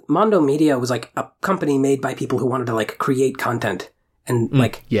something with Mondo Media was like a company made by people who wanted to like create content. And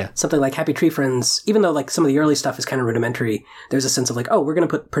like something like Happy Tree Friends, even though like some of the early stuff is kind of rudimentary, there's a sense of like, oh, we're going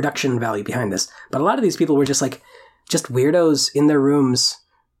to put production value behind this. But a lot of these people were just like, just weirdos in their rooms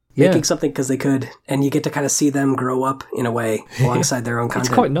making something because they could. And you get to kind of see them grow up in a way alongside their own content.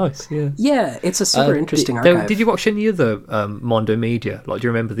 It's quite nice, yeah. Yeah, it's a super interesting archive. Did you watch any other Mondo Media? Like, do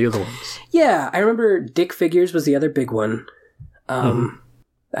you remember the other ones? Yeah, I remember Dick Figures was the other big one. I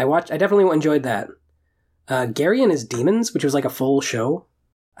definitely enjoyed that. Gary and His Demons, which was like a full show.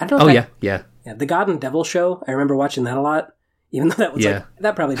 I don't know. Yeah. The God and Devil show. I remember watching that a lot, even though that was like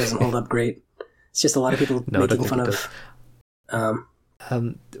that probably doesn't hold up great. It's just a lot of people making fun of. I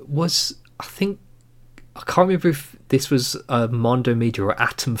can't remember if this was Mondo Media or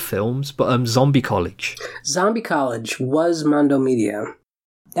Atom Films, but Zombie College. Zombie College was Mondo Media.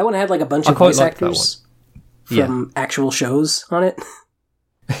 That one had like a bunch of voice actors from actual shows on it.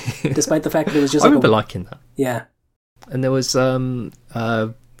 Despite the fact that it was just I remember liking that. Yeah. And there was Robot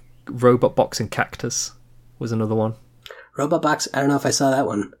Box and Cactus was another one. Robot Box, I don't know if I saw that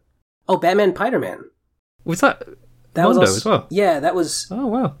one. Oh, Batman Piderman. Was that Mondo was also, as well? Yeah, that was... Oh,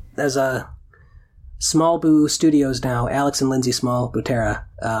 wow. There's Small Boo Studios now, Alex and Lindsay Small Butera.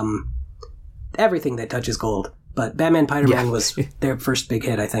 Everything they touch is gold. But Batman Piderman was their first big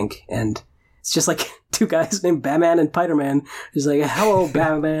hit, I think. And it's just like two guys named Batman and Piderman. He's like, hello,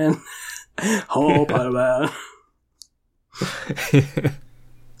 Batman. Hello, Piderman.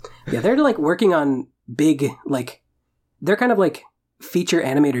 Yeah, they're like working on big, like, they're kind of like feature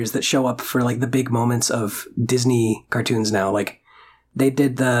animators that show up for like the big moments of Disney cartoons now. Like they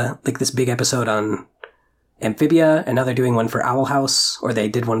did this big episode on Amphibia, and now they're doing one for Owl House, or they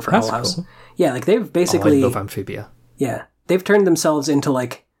did one for Owl House. Cool. Yeah, like they've basically... I love Amphibia. Yeah, they've turned themselves into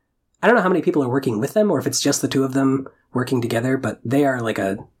like, I don't know how many people are working with them, or if it's just the two of them working together, but they are like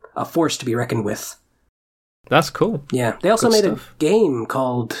a force to be reckoned with. That's cool. Yeah. They also Good made stuff. a game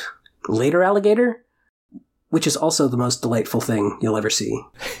called Later Alligator, which is also the most delightful thing you'll ever see.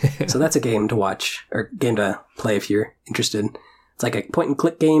 So that's a game to watch, or game to play if you're interested. It's like a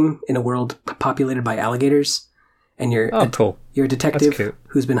point-and-click game in a world populated by alligators. And you're Cool. you're a That's detective cute.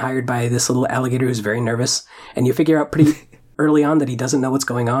 who's been hired by this little alligator who's very nervous. And you figure out pretty early on that he doesn't know what's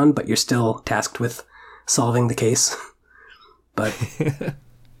going on, but you're still tasked with solving the case. But,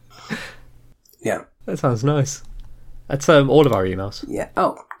 yeah. That sounds nice. That's all of our emails. Yeah.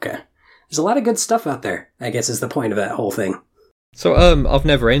 Oh, okay. There's a lot of good stuff out there, I guess is the point of that whole thing. So, I've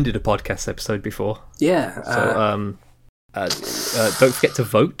never ended a podcast episode before. Yeah. So, don't forget to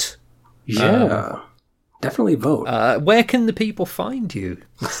vote. Yeah. Definitely vote. Where can the people find you,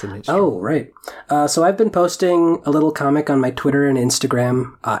 Mr. Lindstrom? Oh, right. So I've been posting a little comic on my Twitter and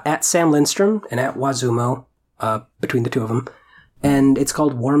Instagram, at Sam Lindstrom and at Wazumo, between the two of them. And it's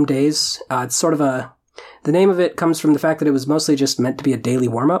called Warm Days. It's sort of the name of it comes from the fact that it was mostly just meant to be a daily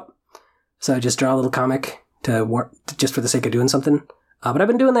warm-up. So I just draw a little comic just for the sake of doing something. But I've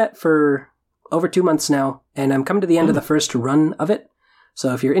been doing that for over 2 months now, and I'm coming to the end of the first run of it.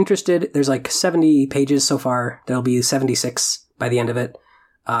 So if you're interested, there's like 70 pages so far. There'll be 76 by the end of it.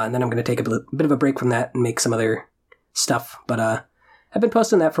 And then I'm going to take a bit of a break from that and make some other stuff. But I've been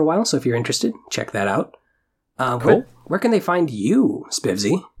posting that for a while, so if you're interested, check that out. Cool. Where can they find you,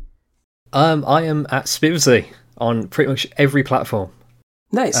 Spivsy? I am at Spivsy on pretty much every platform.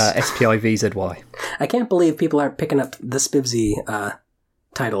 Nice. SPIVZY. I can't believe people aren't picking up the Spivsy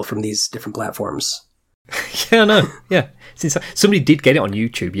title from these different platforms. Yeah, I know. Yeah. Since somebody did get it on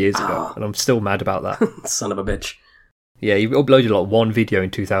YouTube years ago, and I'm still mad about that. Son of a bitch. Yeah, he uploaded like one video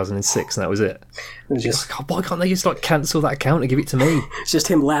in 2006, and that was it. It's just, God, why can't they just like cancel that account and give it to me? it's just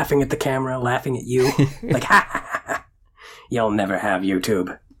him laughing at the camera, laughing at you. Like, ha ha ha ha. You'll never have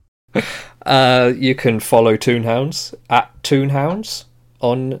YouTube. You can follow Toonhounds at Toonhounds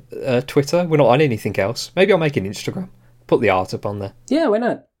on Twitter. We're not on anything else. Maybe I'll make an Instagram. Put the art up on there. Yeah, why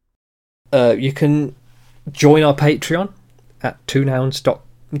not? You can join our Patreon at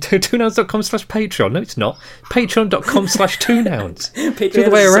toonhounds.com/Patreon. No, it's not. Patreon.com/Toonhounds. Patreon The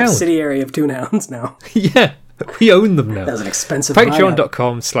other way is a around. subsidiary of Toonhounds now. Yeah, we own them now. That was an expensive buyout.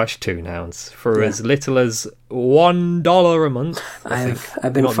 Patreon.com/Toonhounds for as little as $1 a month. I've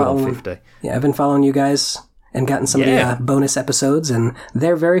been Not following. $1.50. Yeah, I've been following you guys and gotten some of the bonus episodes, and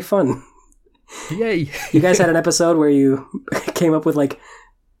they're very fun. Yay! You guys had an episode where you came up with like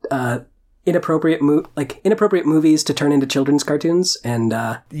inappropriate movies to turn into children's cartoons, and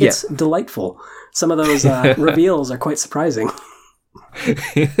it's delightful. Some of those reveals are quite surprising.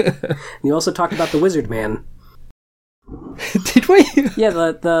 You also talked about the Wizard Man. Did we? Yeah,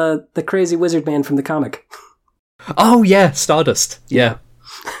 the crazy Wizard Man from the comic. Oh yeah, Stardust. Yeah.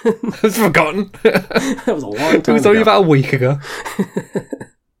 I've forgotten. That was a long It time was ago. only about a week ago.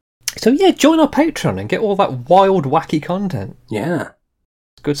 So yeah, join our Patreon and get all that wild, wacky content. Yeah.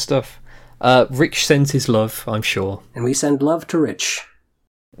 Good stuff. Rich sends his love, I'm sure. And we send love to Rich.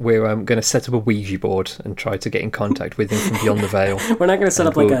 We're going to set up a Ouija board and try to get in contact with him from beyond the veil. We're not going to set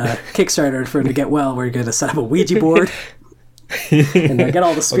up like a Kickstarter for him to get well. We're going to set up a Ouija board and get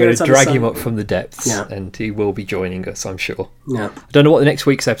all the We're going spirits to on the drag sun. him up from the depths, Yeah. and he will be joining us, I'm sure. Yeah. I don't know what the next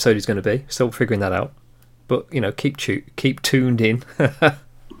week's episode is going to be. Still figuring that out. But, keep tuned in.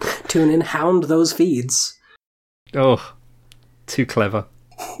 Tune in, hound those feeds. Oh, too clever.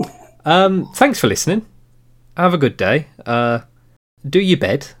 Thanks for listening. Have a good day. Do your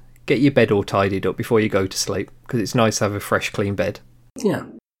bed. Get your bed all tidied up before you go to sleep, because it's nice to have a fresh, clean bed. Yeah.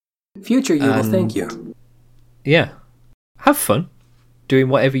 Future you will thank you. Yeah. Have fun doing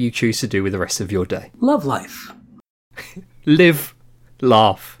whatever you choose to do with the rest of your day. Love life. Live,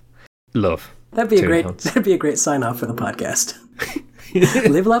 laugh, love. That'd be Toonhounds. that'd be a great sign off for the podcast.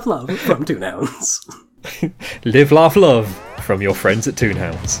 Live, laugh, love from Toonhounds. Live, laugh, love from your friends at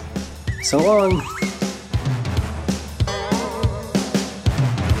Toonhounds. So long.